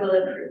 And so it will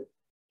improve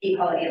the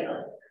quality of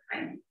the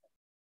lake.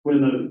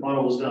 When the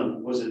model was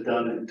done, was it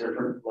done at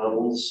different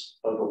levels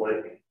of the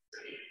lake?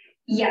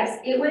 Yes,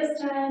 it was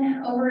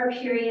done over a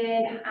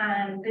period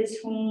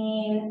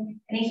between,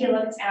 I think he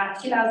looked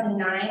at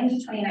 2009 to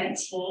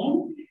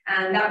 2019.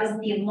 That was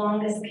the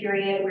longest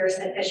period where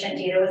sufficient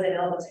data was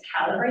available to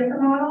calibrate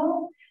the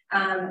model.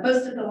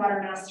 Most of the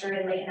water master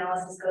and lake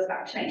analysis goes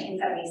back to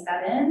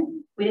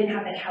 1977. We didn't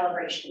have the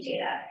calibration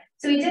data.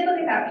 So we did look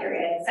at that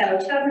period. So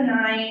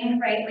 2009,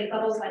 right, lake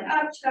levels went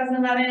up,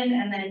 2011,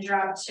 and then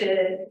dropped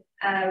to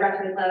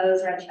record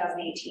lows around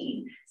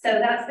 2018. So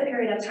that's the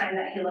period of time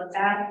that he looked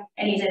at,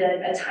 and he did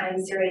a time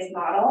series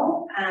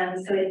model.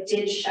 So it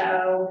did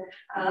show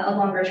a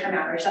longer term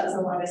average. That was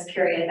the longest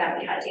period that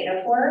we had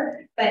data for,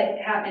 but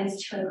it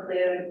happens to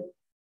include,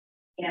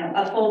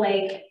 a full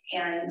lake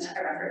and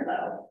a record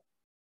low.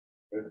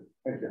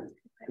 Thank you.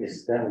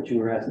 Is that what you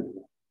were asking?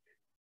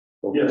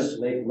 So Yes.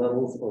 lake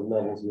levels or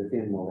levels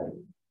within the lake?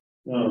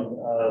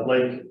 No,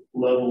 lake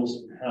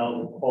levels, and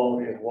how the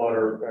quality of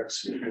water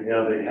affects if you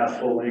have a half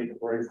full lake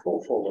or a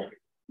full lake.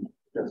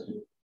 Yes.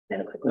 I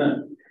have a quick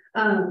one.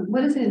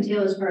 What does it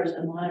entail as far as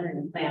the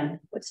monitoring plan?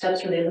 What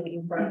steps are they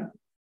looking for?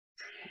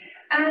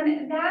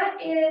 That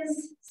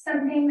is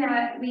something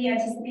that we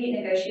anticipate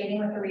negotiating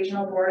with the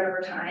regional board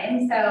over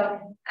time. So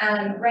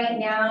right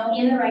now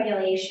in the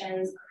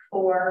regulations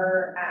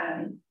for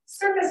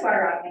surface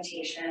water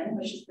augmentation,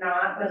 which is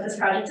not what this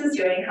project is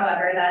doing.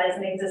 However, that is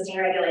an existing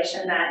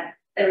regulation that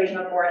the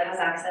regional board has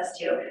access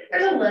to.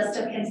 There's a list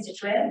of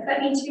constituents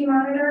that need to be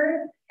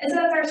monitored. And so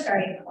that's our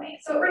starting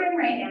point. So what we're doing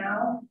right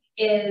now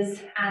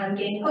is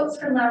getting quotes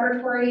from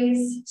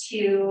laboratories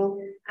to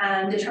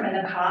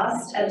determine the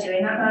cost of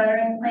doing that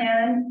monitoring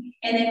plan.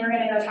 And then we're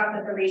going to go talk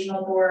with the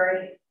regional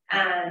board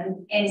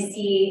and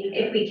see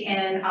if we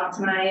can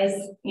optimize,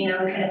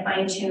 kind of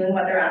fine tune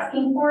what they're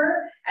asking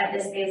for at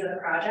this phase of the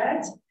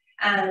project.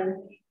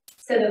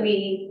 So that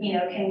we,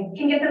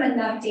 can get them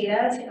enough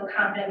data to feel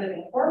confident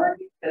moving forward,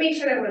 but make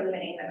sure that we're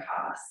limiting the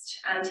cost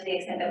to the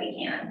extent that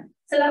we can.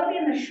 So that'll be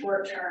in the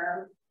short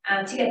term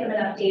to get them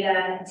enough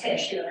data to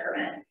issue a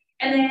permit.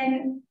 And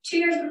then 2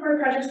 years before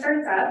the project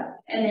starts up,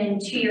 and then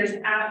 2 years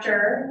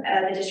after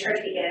the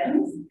discharge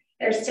begins,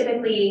 there's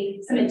typically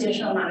some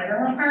additional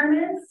monitoring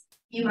requirements.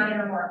 You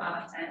monitor more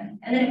often.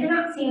 And then if you're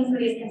not seeing some of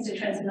these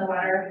constituents in the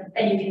water,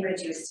 then you can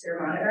reduce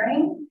your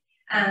monitoring.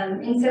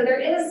 And so there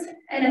is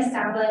an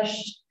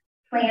established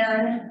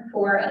plan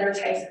for other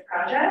types of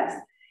projects.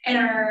 And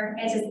our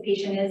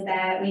anticipation is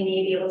that we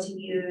may be able to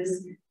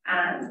use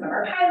some of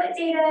our pilot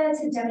data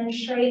to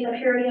demonstrate the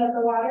purity of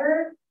the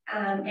water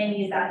and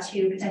use that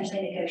to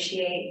potentially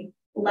negotiate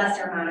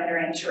lesser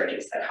monitoring to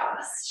reduce the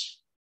cost.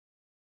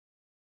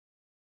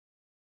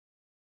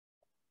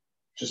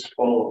 Just to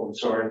follow up, I'm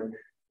sorry.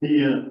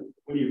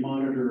 When you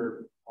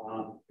monitor,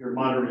 you're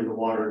monitoring the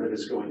water that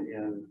is going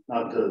in,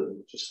 not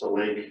just the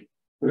lake.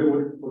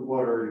 What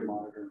water are you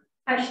monitoring?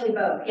 Actually,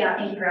 both. Yeah,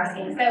 thank you for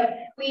asking. So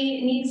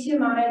we need to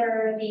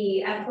monitor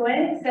the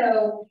effluent.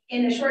 So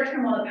in the short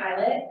term, while the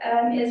pilot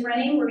is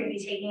running, we're going to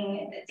be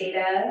taking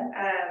data,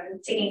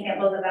 taking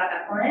samples of that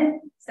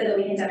effluent so that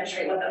we can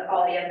demonstrate what the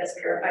quality of this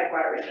purified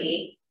water would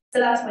be. So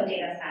that's one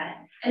data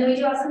set. And then we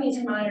do also need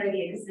to monitor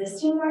the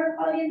existing water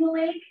quality in the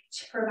lake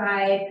to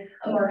provide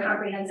a more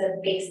comprehensive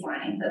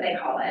baseline, that they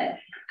call it,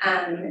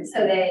 so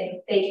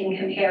that they can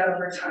compare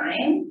over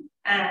time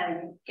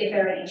if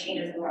there are any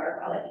changes in water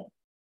quality.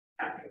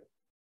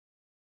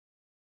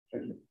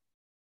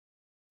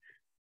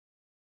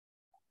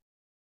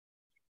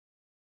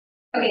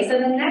 Okay, so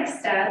the next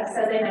steps,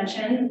 as I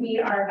mentioned, we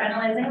are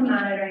finalizing a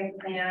monitoring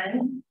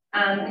plan.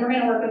 We're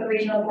going to work with the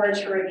regional board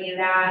to review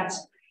that.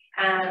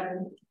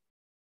 And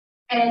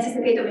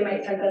anticipate that we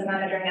might start those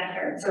monitoring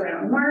efforts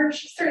around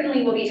March.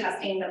 Certainly we'll be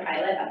testing the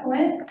pilot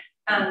effluent,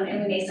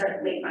 and we may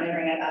start lake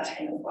monitoring at that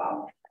time as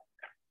well.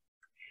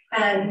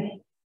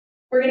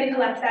 We're going to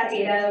collect that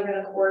data over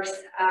the course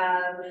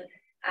of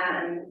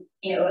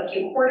a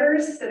few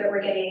quarters so that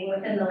we're getting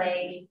within the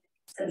lake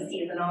some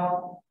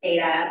seasonal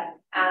data.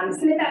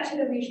 Submit that to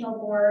the regional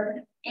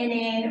board, and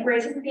then we're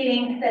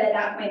anticipating that at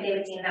that point they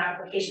would deem the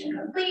application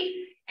complete,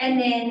 and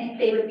then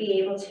they would be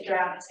able to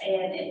draft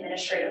an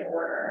administrative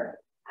order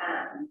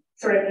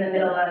sort of in the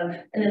middle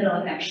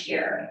of next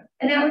year.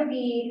 And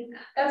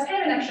that's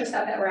kind of an extra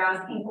step that we're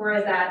asking for,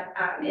 is that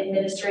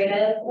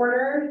administrative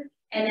order.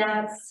 And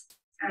that's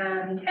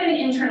kind of an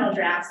internal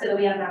draft so that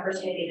we have an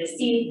opportunity to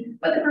see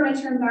what the permit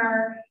terms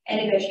are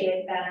and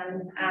negotiate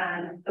them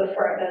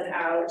before it goes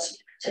out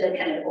to the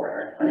tentative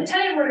order. When the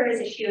tentative order is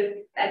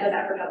issued, that goes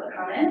out for public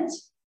comment.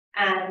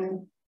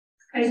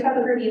 there's a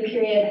public review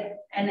period,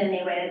 and then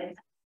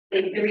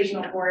the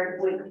regional board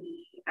would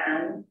be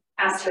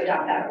asked to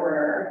adopt that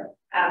order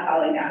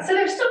following that. So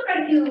there's still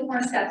quite a few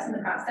more steps in the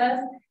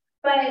process,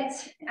 but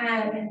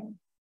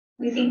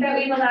we think that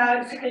we've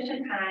allowed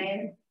sufficient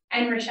time,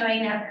 and we're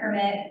showing that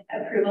permit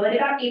approval at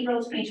about April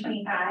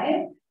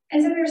 2025.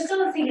 And so there's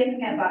still a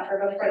significant buffer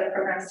before the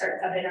program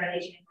starts up in early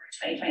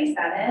January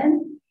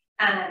 2027.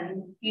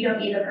 You don't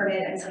need the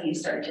permit until you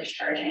start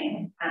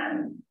discharging.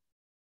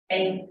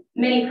 And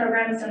many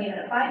programs don't even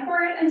apply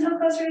for it until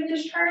closer to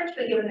discharge,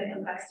 but given the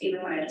complexity, we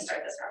wanted to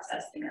start this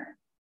process sooner.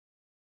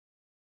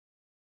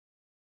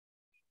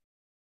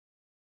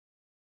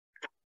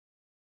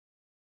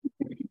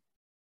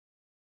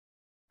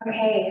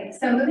 Okay,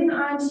 so moving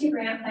on to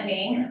grant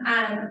funding.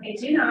 I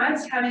do not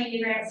have any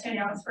new grants to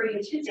announce for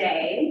you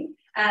today.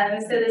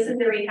 So this is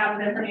the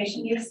recap of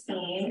information you've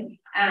seen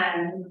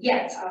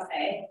yet, I'll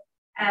say.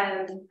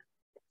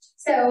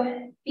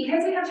 So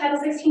because we have Title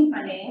 16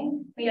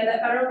 funding, we know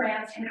that federal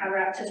grants can cover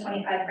up to 25%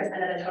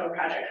 of the total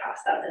project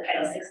cost. That's the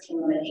Title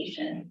 16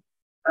 limitation.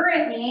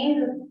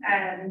 Currently,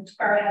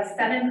 BARWA has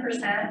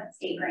 7%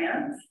 state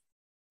grants,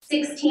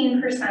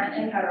 16%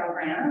 in federal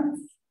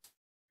grants,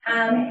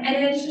 and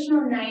an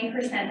additional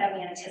 9% that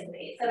we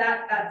anticipate. So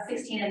that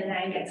 16 and the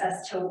 9 gets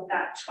us to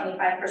that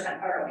 25%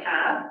 federal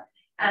cap.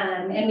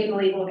 And we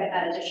believe we'll get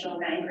that additional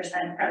 9%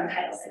 from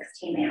Title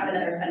 16. They have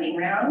another funding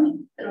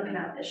round that'll come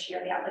out this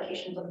year. The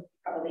applications will be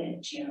probably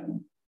in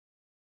June.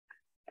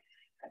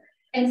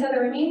 And so the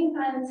remaining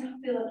funds, we'll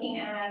be looking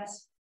at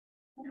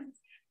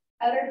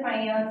other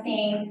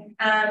financing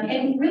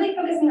and really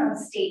focusing on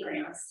state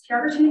grants. The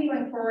opportunity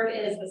going forward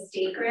is with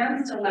state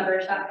grants to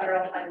leverage that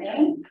federal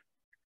funding.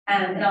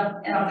 And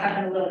I'll talk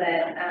in a little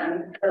bit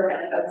where we're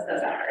going to focus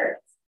those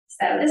efforts.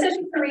 So this is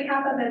just a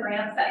recap of the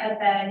grants that have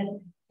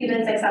been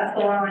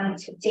successful on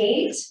to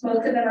date.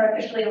 Most of them are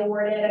officially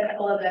awarded. A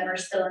couple of them are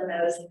still in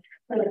those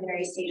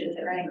preliminary stages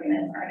that grant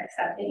agreements aren't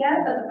accepted yet,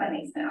 but the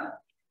funding's now.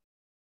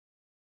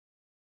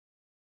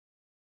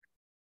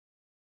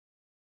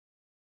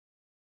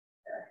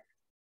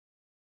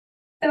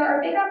 So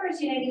our big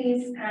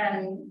opportunities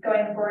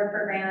going forward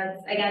for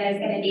grants, again, is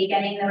going to be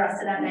getting the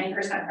rest of that 9%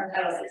 from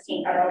Title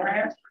 16 federal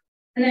grant.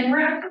 And then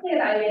we're actively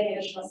evaluating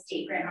additional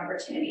state grant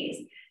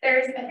opportunities.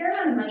 There's a fair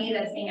amount of money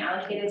that's being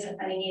allocated to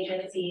funding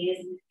agencies.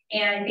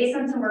 And based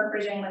on some work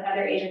we're doing with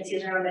other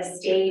agencies around the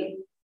state,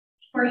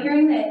 we're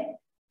hearing that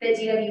the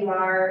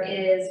DWR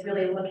is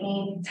really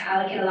looking to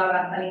allocate a lot of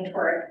that funding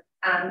toward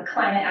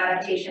climate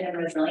adaptation and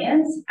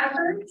resilience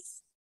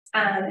efforts,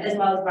 as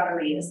well as water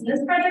reuse. And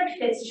this project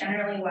fits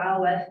generally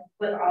well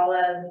with all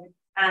of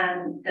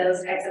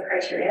those types of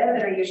criteria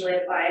that are usually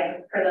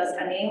applied for those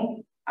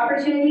funding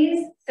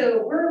opportunities.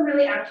 So we're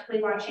really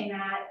actively watching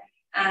that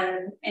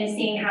and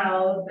seeing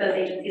how those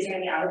agencies are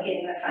going to be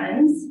allocating the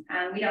funds.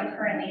 We don't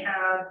currently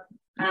have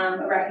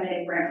a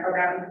recommended grant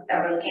program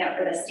that we're looking at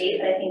for the state,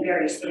 but I think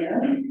very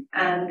soon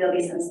there'll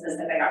be some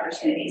specific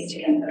opportunities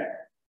to consider.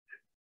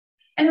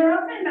 And we're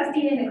also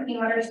investing in the Clean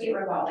Water State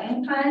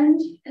Revolving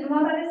Fund. And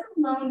while that is a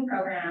loan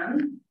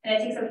program, and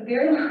it takes a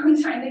very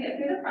long time to get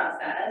through the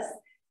process,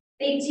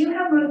 they do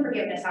have loan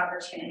forgiveness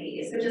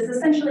opportunities, which is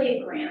essentially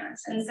a grant.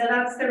 And so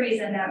that's the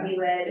reason that we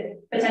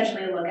would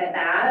potentially look at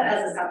that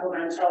as a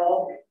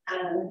supplemental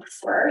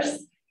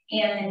source.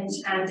 And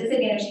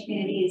disadvantaged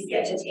communities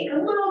get to take a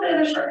little bit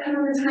of a shortcut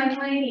on the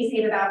timeline. You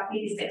save about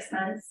maybe 6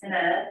 months in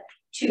a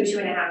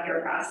 2.5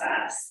 year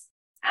process.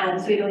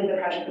 So we believe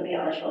the project will be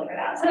eligible for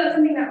that. So that's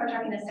something that we're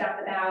talking to staff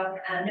about.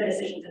 No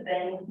decisions have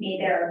been made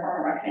there or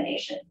formal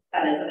recommendation.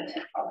 That is a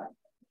potential one.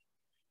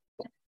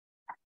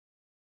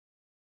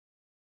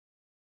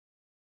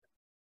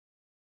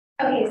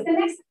 Okay, so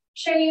next,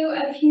 show you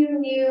a few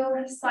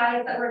new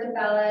slides that were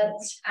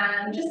developed,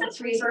 just as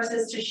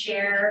resources to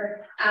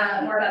share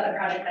more about the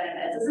project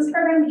benefits. As this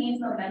program gains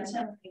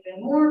momentum, we're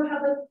doing more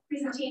public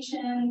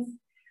presentations,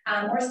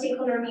 more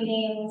stakeholder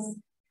meetings,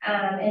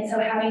 and so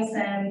having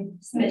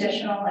some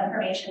additional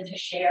information to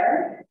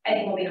share, I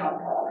think will be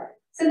helpful.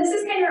 So this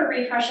is kind of a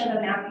refresh of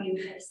the map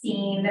you've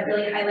seen that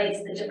really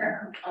highlights the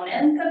different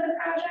components of the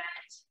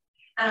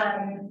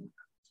project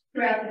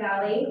throughout the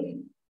valley.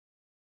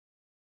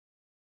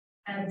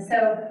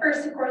 So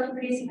first, of course, we're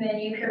producing the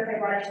new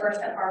purified water source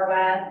at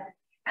BARWA.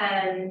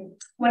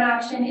 One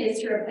option is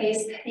to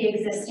replace the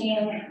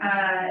existing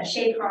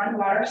Shea Pond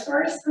water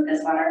source with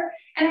this water.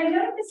 And I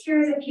note this here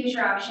as a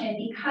future option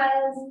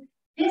because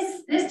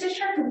this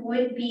discharge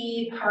would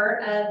be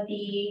part of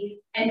the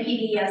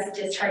NPDES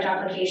discharge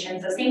application.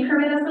 So same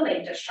permit as the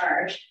lake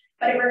discharge,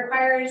 but it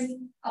requires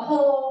a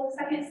whole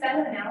second set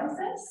of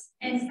analysis.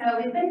 And so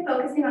we've been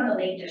focusing on the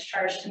lake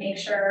discharge to make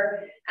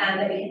sure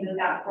that we can move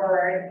that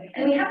forward.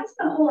 And we haven't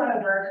done a whole lot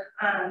of work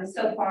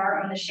so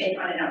far on the Shea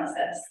Pond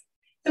analysis.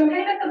 So we're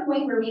kind of at the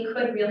point where we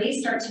could really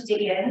start to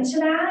dig into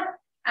that.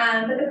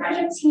 But the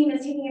project team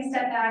is taking a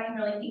step back and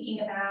really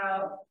thinking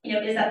about,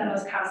 is that the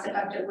most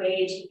cost-effective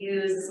way to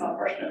use a small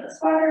portion of this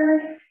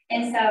water?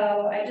 And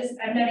so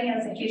I'm noting it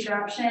as a future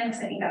option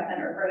because I think that's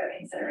under further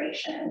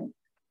consideration.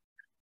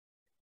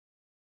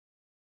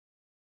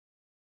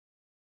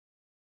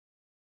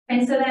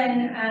 And so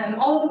then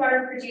all of the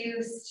water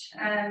produced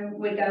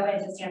would go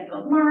into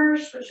Stanfield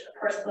Marsh, which of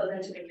course flows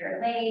into Big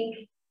Bear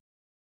Lake.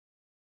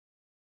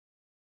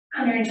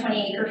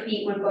 120 acre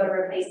feet would go to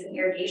replace an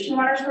irrigation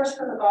water source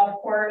for the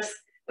golf course,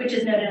 which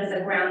is noted as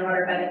a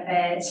groundwater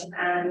benefit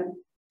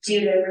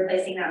due to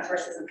replacing that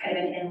source as kind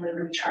of an in lieu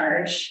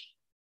recharge.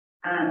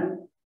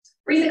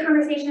 Recent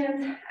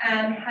conversations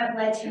have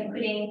led to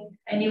including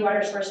a new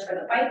water source for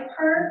the bike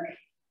park.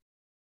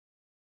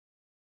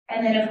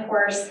 And then of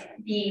course,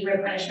 the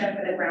replenishment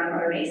for the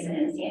groundwater basin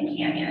in Sand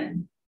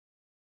Canyon.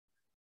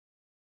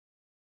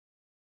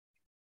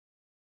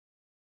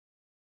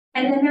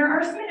 And then there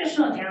are some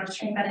additional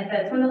downstream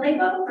benefits. When the lake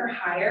levels are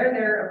higher,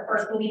 there of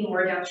course will be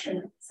more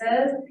downstream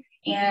purposes.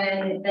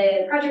 And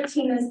the project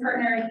team is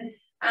partnered,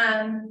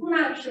 well,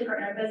 not actually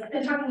partnered, but it's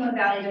been talking with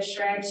Valley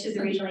District, which is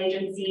a regional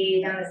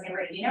agency down the San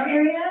Bernardino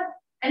area.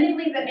 And they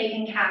believe that they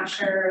can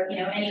capture,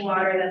 any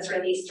water that's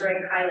released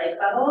during high lake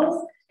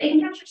levels. They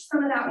can capture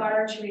some of that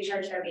water to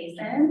recharge their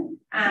basin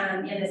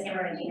in the San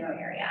Bernardino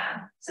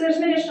area. So there's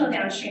some additional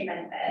downstream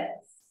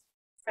benefits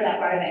for that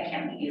water that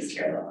can be used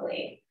here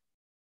locally.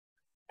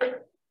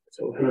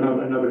 So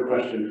another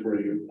question for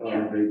you,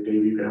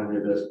 Dave, you can help me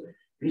with this.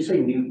 When you say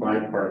new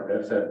bike park,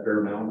 that's at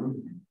Bear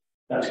Mountain?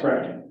 That's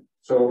correct.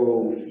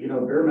 So,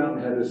 Bear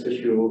Mountain had this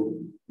issue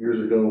years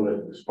ago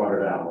with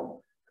spotted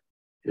owl.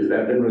 Has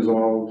that been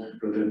resolved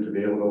for them to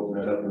be able to open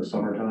that up in the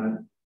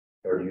summertime?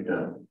 Or are you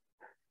done?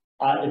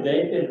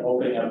 They've been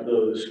opening up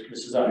those,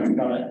 this is on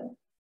Summit.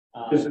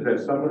 This is at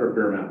Summit or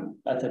Bear Mountain?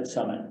 That's at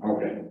Summit.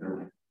 Okay.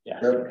 Yeah.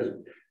 Because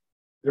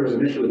there was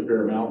an issue with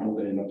Bear Mountain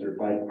opening up their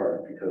bike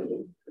park because of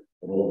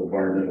an old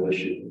environmental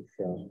issue.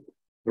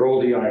 Their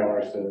old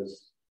EIR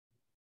says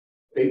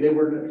they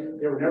were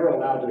never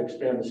allowed to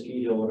expand the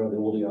ski hill under the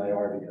old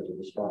EIR because of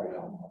the spotted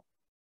owl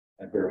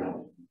at Bear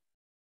Mountain.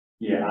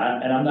 Yeah,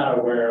 and I'm not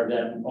aware of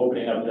them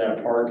opening up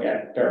that park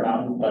at Bear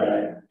Mountain, but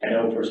I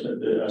know for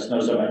the Snow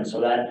Summit. So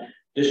that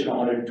additional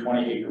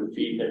 120 acre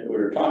feet that we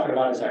were talking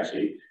about is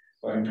actually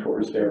going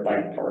towards their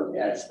bike park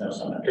at Snow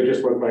Summit. It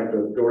just looked like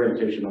the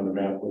orientation on the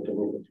map looked a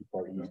little bit too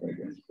far.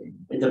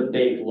 It's a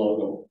big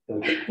logo. I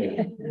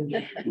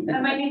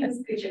might need to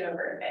scooch it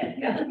over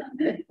a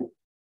bit.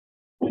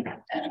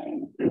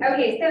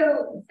 Okay,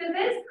 so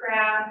this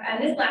graph,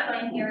 and this black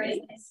line here is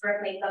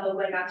historic lake level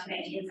going back to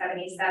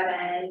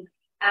 1977.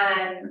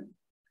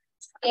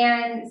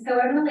 And so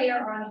what I'm going to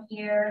layer on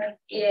here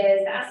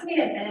is the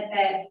estimated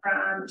benefit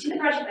to the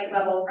project lake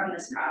level from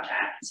this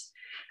project.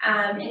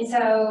 And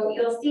so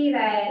you'll see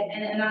that,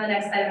 and on the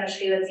next slide, I'm going to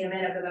show you a zoom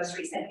in of the most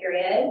recent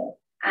period.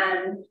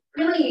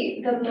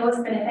 Really, the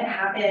most benefit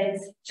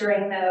happens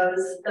during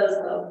those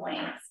low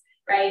points,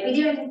 right? We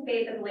do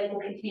anticipate that the lake will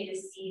continue to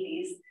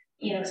see these,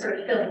 sort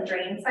of fill and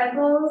drain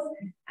cycles.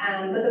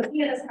 But the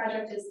key of this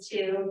project is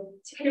to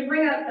kind of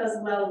bring up those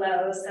low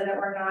lows so that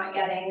we're not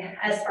getting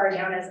as far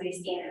down as we've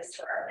seen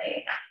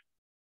historically.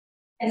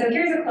 And so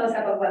here's a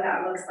close-up of what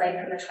that looks like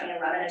from the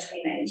 2011 to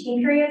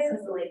 2019 period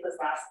since the lake was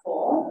last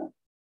full.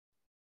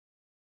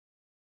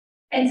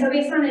 And so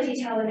based on a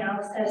detailed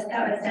analysis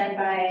that was done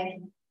by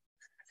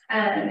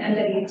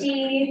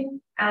MWD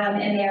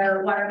and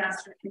their water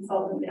master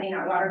consultant doing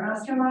that water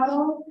master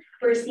model,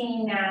 we're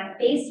seeing that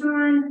based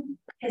on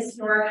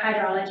historic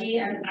hydrology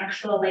and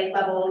actual lake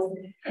levels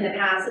in the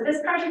past, if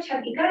this project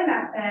had begun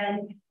back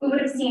then, we would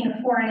have seen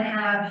a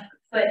 4.5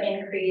 foot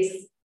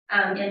increase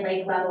in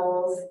lake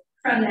levels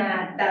from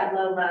that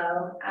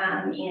low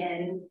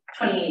in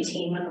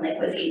 2018 when the lake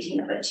was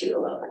 18.2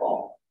 below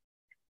full.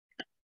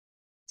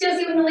 So you'll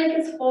see when the lake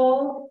is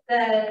full,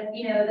 the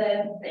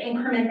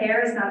increment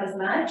there is not as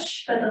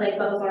much, but the lake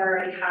levels are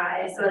already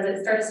high. So as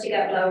it starts to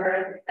get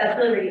lower, that's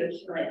really where you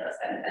accumulate those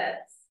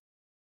benefits.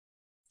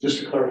 Just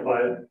to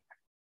clarify,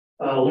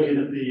 looking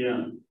at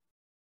the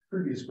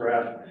previous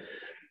graph,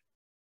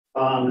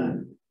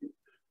 when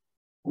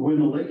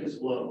the lake is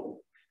low,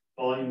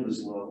 volume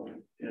is low,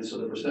 and so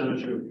the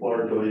percentage of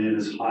water going in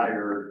is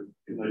higher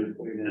than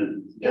putting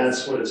in.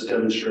 That's what it's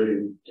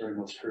demonstrating during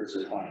those periods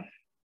of time.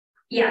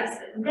 Yes,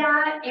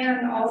 that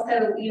and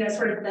also,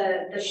 sort of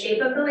the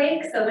shape of the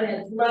lake. So when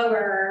it's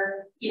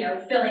lower,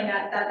 filling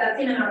that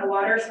same amount of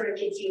water sort of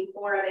gives you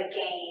more of a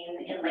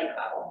gain in lake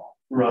level.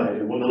 Right,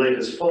 and when the lake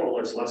is full,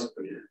 it's less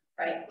put in.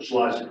 Right. Which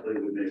logically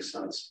would make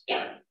sense.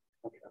 Yeah.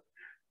 Okay.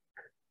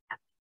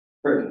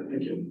 Great,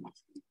 thank you.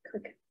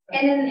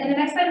 And then in the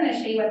next slide, I'm going to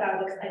show you what that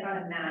looks like on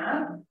a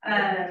map.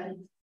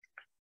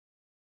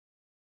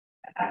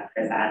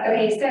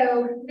 Okay,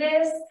 so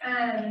this,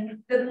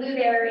 the blue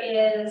there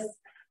is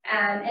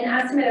an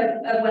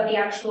estimate of what the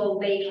actual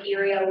lake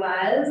area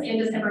was in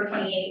December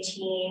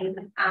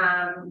 2018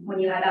 when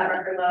you had that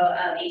record low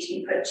of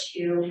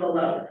 18.2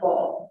 below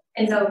full.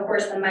 And so, of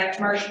course, the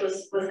marsh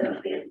was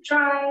completely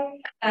dry,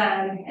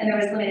 and there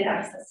was limited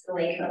access to the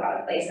lake in a lot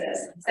of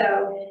places.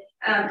 So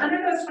under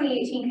those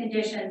 2018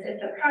 conditions,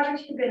 if the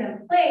project had been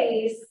in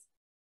place,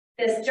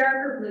 this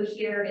darker blue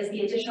here is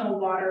the additional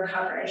water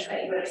coverage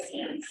that you would have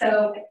seen.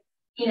 So,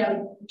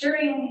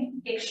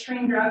 during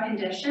extreme drought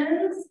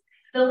conditions,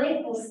 the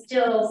lake will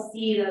still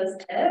see those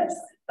tips,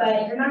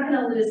 but you're not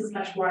gonna lose as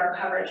much water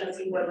coverage as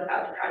you would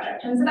without the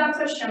project. And so that's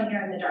what's shown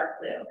here in the dark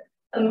blue.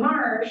 The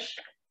marsh,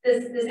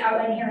 this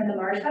outline here in the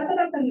marsh, that's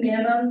about the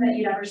minimum that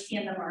you'd ever see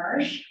in the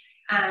marsh.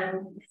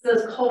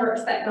 Those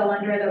culverts that go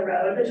under the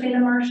road between the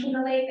marsh and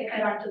the lake, they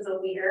kind of act as a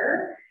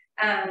leader.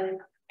 And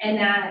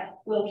that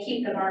will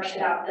keep the marsh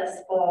about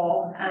this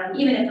full,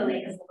 even if the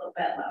lake is a little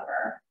bit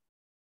lower.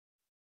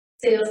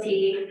 So you'll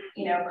see,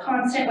 you know,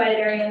 constant wetted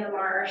area in the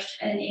marsh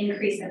and an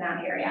increase in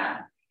that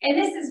area. And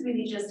this is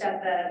really just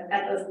at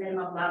those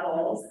minimum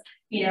levels.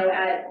 You know,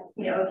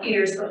 a few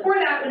years before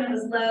that, when it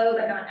was low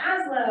but not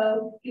as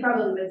low, you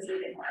probably would see a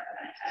bit more of a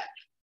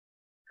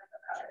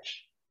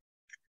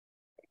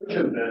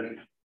benefit. Come back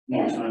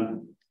more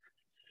time.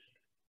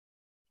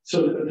 So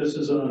this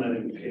is on, I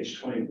think, page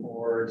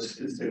 24.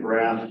 It's the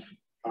graph.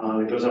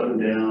 It goes up and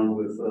down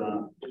with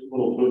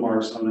little blue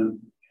marks on it.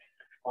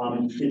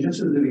 Just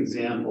as an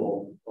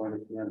example,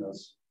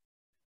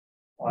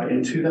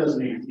 in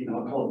 2018,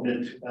 I'll call it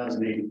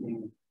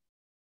mid-2018,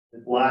 the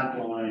black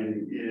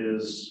line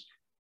is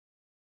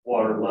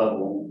water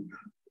level,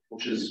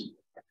 which is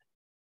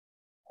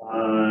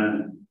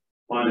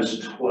minus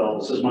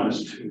 12. It says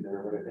minus 2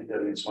 there, but I think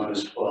that means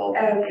minus 12.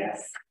 Oh,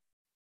 yes.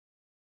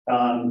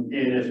 And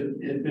if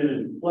it had been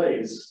in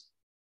place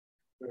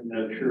during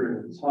that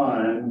period of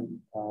time,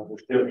 the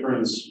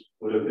difference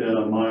would have been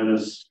a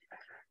minus,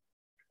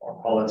 I'll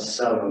call it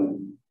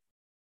 7,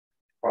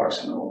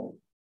 approximately.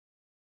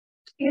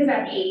 It was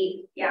about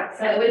 8, yeah.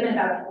 So it would have been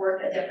about a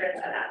fourth of difference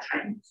at that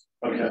time.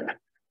 Okay.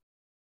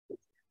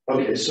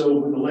 Okay, so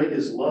when the lake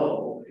is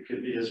low, it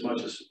could be as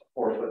much as a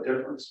 4-foot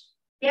difference.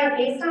 Yeah,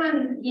 based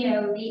on, you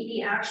know,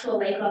 the actual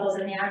lake levels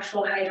and the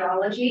actual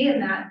hydrology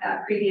in that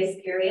previous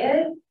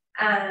period,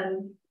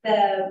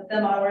 the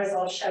model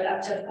results showed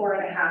up to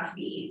 4.5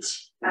 feet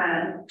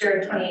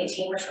during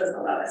 2018, which was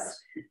the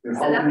lowest. You're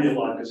helping me a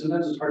lot because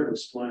sometimes it's hard to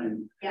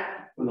explain. Yeah.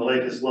 When the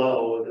lake is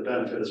low, the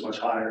benefit is much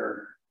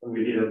higher. When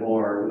we need it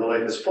more. When the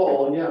lake is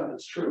full, yeah,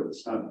 that's true.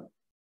 It's not,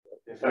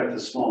 the effect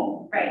is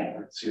small. Right.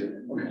 See it.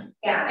 Okay.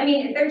 Yeah, I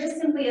mean, there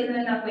just simply isn't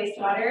enough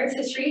wastewater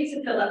to treat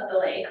to fill up the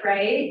lake,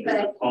 right? But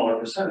it's a smaller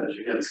percentage.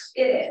 You get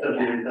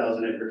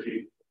 78,000 acre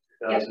feet,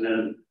 2,000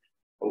 in,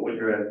 but when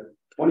you're at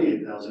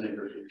 28,000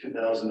 acre feet,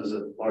 2,000 is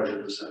a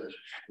larger percentage.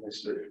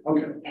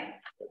 Okay. Yeah.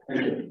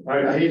 Thank you. All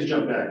right, I hate to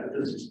jump back, but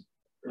this is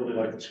really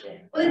like this one.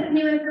 Well, it's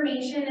new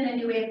information and a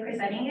new way of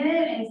presenting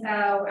it, and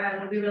so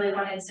we really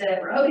wanted to.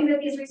 We're hoping that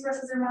these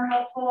resources are more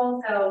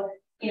helpful. So,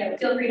 you know,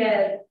 feel free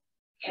to,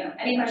 you know,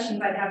 any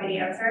questions I'm happy to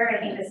answer. I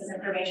think this is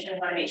information we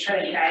want to make sure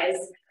that you guys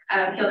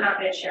feel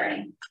confident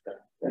sharing.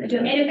 And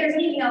if there's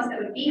anything else that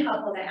would be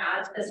helpful to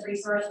add to this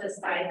resource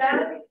besides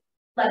that,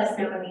 let us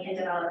know and we can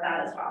develop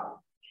that as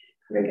well.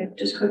 Very good.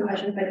 Just a quick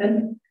question if I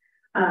could.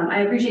 I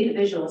appreciate the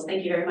visuals.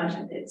 Thank you very much.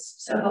 It's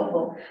so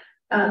helpful.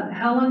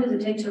 How long does it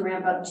take to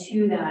ramp up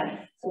to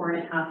that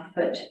 4.5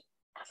 foot?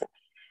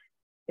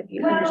 If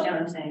you understand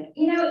what I'm saying.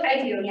 You know,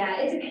 I do, yeah.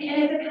 And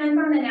it depends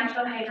on the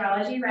natural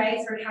hydrology, right?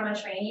 Sort of how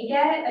much rain you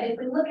get. But if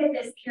we look at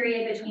this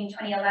period between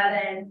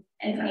 2011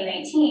 and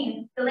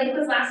 2019, the lake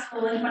was last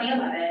full in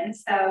 2011.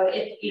 So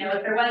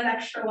if there was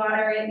extra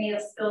water, it may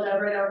have spilled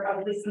over. There were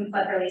probably some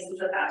flood releases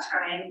at that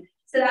time.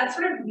 So that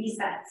sort of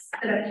resets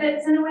the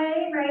benefits in a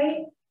way,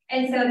 right?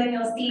 And so then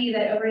you'll see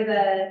that over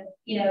the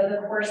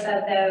course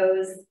of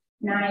those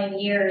 9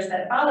 years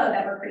that followed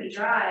that were pretty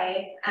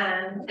dry,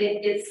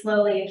 it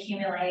slowly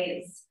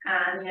accumulates.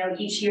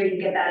 Each year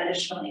you get that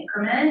additional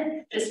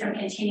increment just from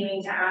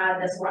continuing to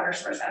add this water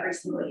source every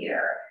single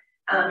year.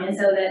 And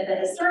so the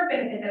historic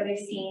benefit that we've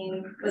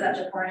seen was up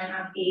to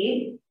 4.5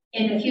 feet.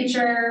 In the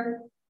future,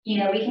 we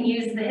can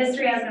use the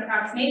history as an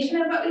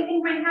approximation of what we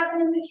think might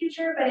happen in the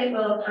future, but it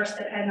will of course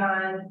depend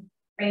on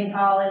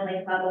rainfall and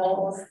lake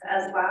levels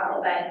as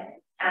well. But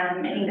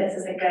I think this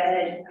is a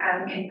good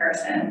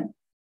comparison.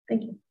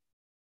 Thank you.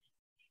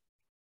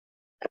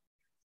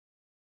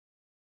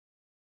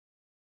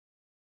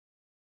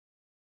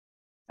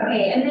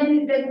 Okay, and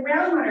then the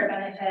groundwater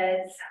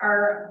benefits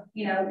are,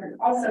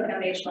 also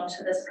foundational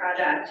to this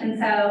project. And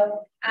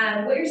so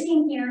what you're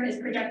seeing here is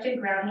projected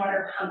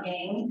groundwater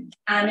pumping.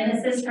 And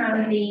this is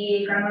from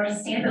the groundwater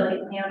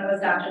sustainability plan that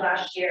was adopted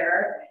last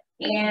year.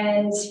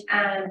 And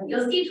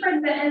you'll see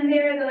towards the end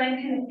there, the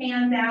line kind of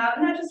fans out,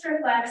 and that just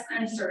reflects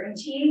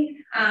uncertainty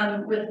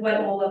with what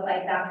it will look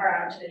like that far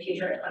out to the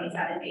future at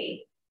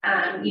 2070.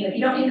 If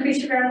you don't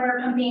increase your groundwater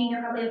pumping,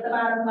 you're probably at the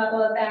bottom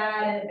level of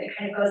that. And if it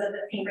kind of goes at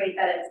the same rate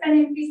that it's been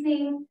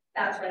increasing,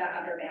 that's where that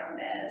upper bound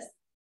is.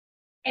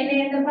 And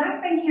then the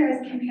black line here is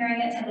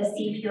comparing it to the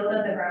sea field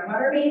of the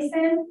groundwater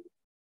basin.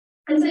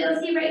 And so you'll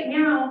see right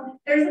now,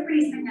 there's a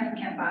pretty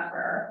significant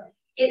buffer.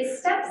 It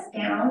steps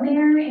down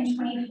there in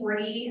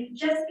 2040,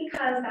 just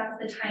because that's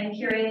the time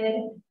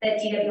period that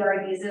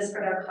DWR uses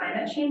for their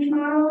climate change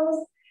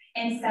models.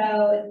 And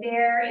so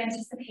they're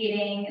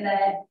anticipating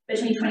that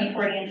between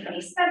 2040 and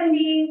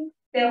 2070,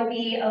 there will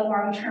be a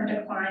long-term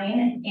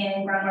decline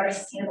in groundwater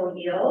sustainable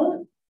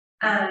yield.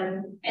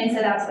 And so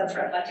that's what's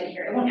reflected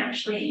here. It won't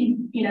actually,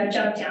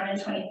 jump down in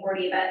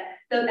 2040,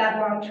 but that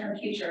long-term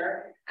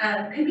future.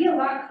 could be a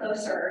lot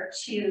closer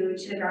to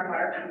the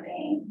groundwater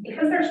pumping.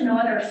 Because there's no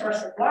other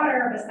source of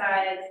water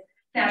besides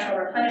natural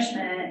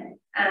replenishment.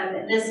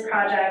 This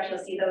project, you'll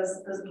see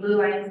those blue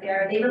lines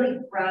there, they really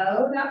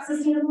grow that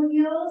sustainable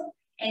yield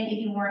and give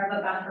you more of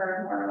a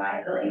buffer, more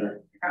reliability with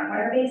the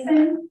groundwater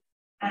basin.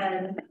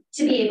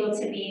 To be able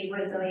to be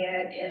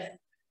resilient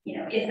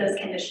if those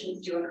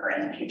conditions do occur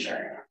in the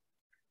future.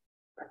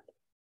 I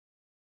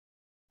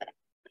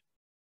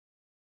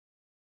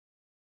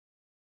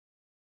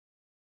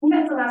think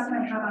that's the last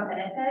one I have on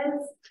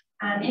benefits.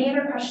 Any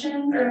other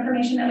questions or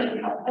information that would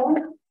be helpful?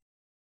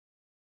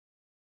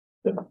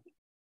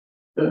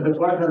 The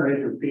 500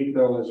 acre feet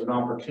though is an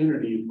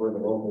opportunity for the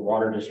local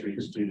water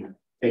districts to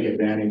take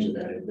advantage of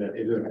that. It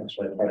isn't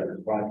actually part of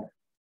the project.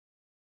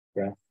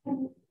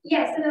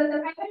 Yeah, so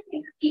the 500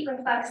 acre feet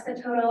reflects the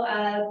total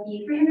of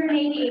the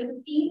 380 acre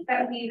feet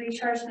that would be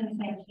recharged in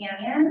Sand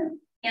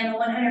Canyon and the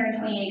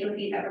 120 acre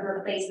feet that would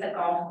replace the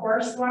golf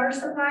course water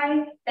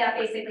supply. That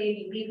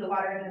basically you leave the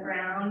water in the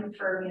ground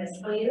for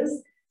municipal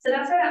use. So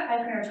that's where that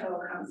 500 total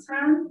comes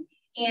from.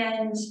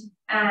 And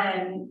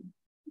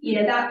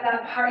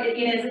that part, it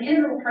is an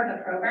integral part of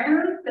the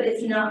program, but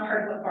it's not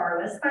part of what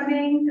BARWA is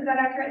funding. Is that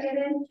accurate,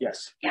 David?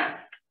 Yes. Yeah.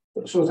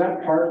 So is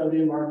that part of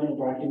the environmental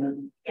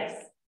document?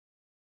 Yes.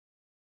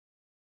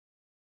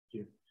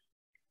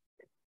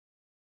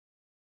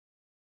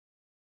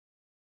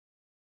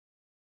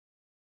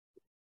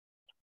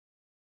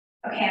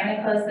 Okay, I'm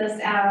gonna close this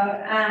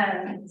out.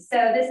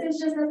 So this is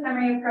just a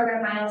summary of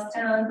program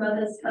milestones.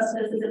 Most of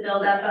this is a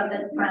buildup of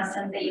the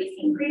milestones that you've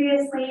seen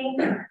previously.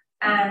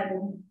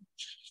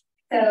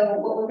 So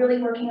what we're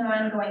really working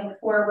on going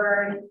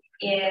forward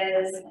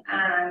is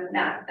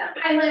that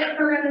pilot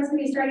program that's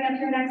gonna be starting up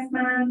here next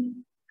month.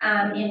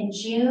 In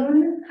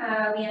June,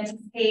 we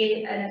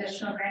anticipate an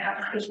additional grant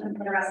application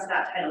for the rest of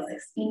that Title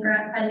 16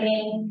 grant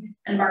funding,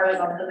 and BARWA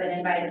has also been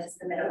invited to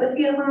submit a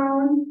WIFIA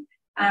loan.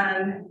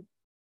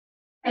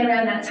 And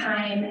around that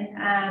time,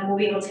 we'll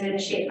be able to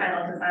initiate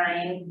final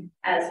design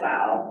as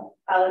well,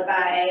 followed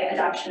by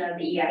adoption of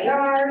the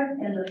EIR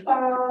in the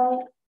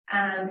fall,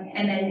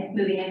 and then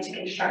moving into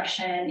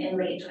construction in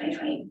late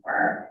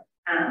 2024,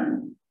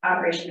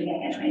 operation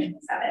beginning in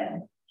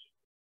 2027.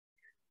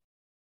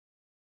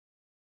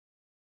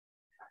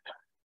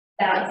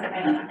 That's the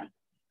final.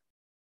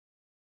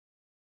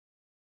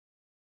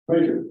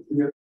 Thank you.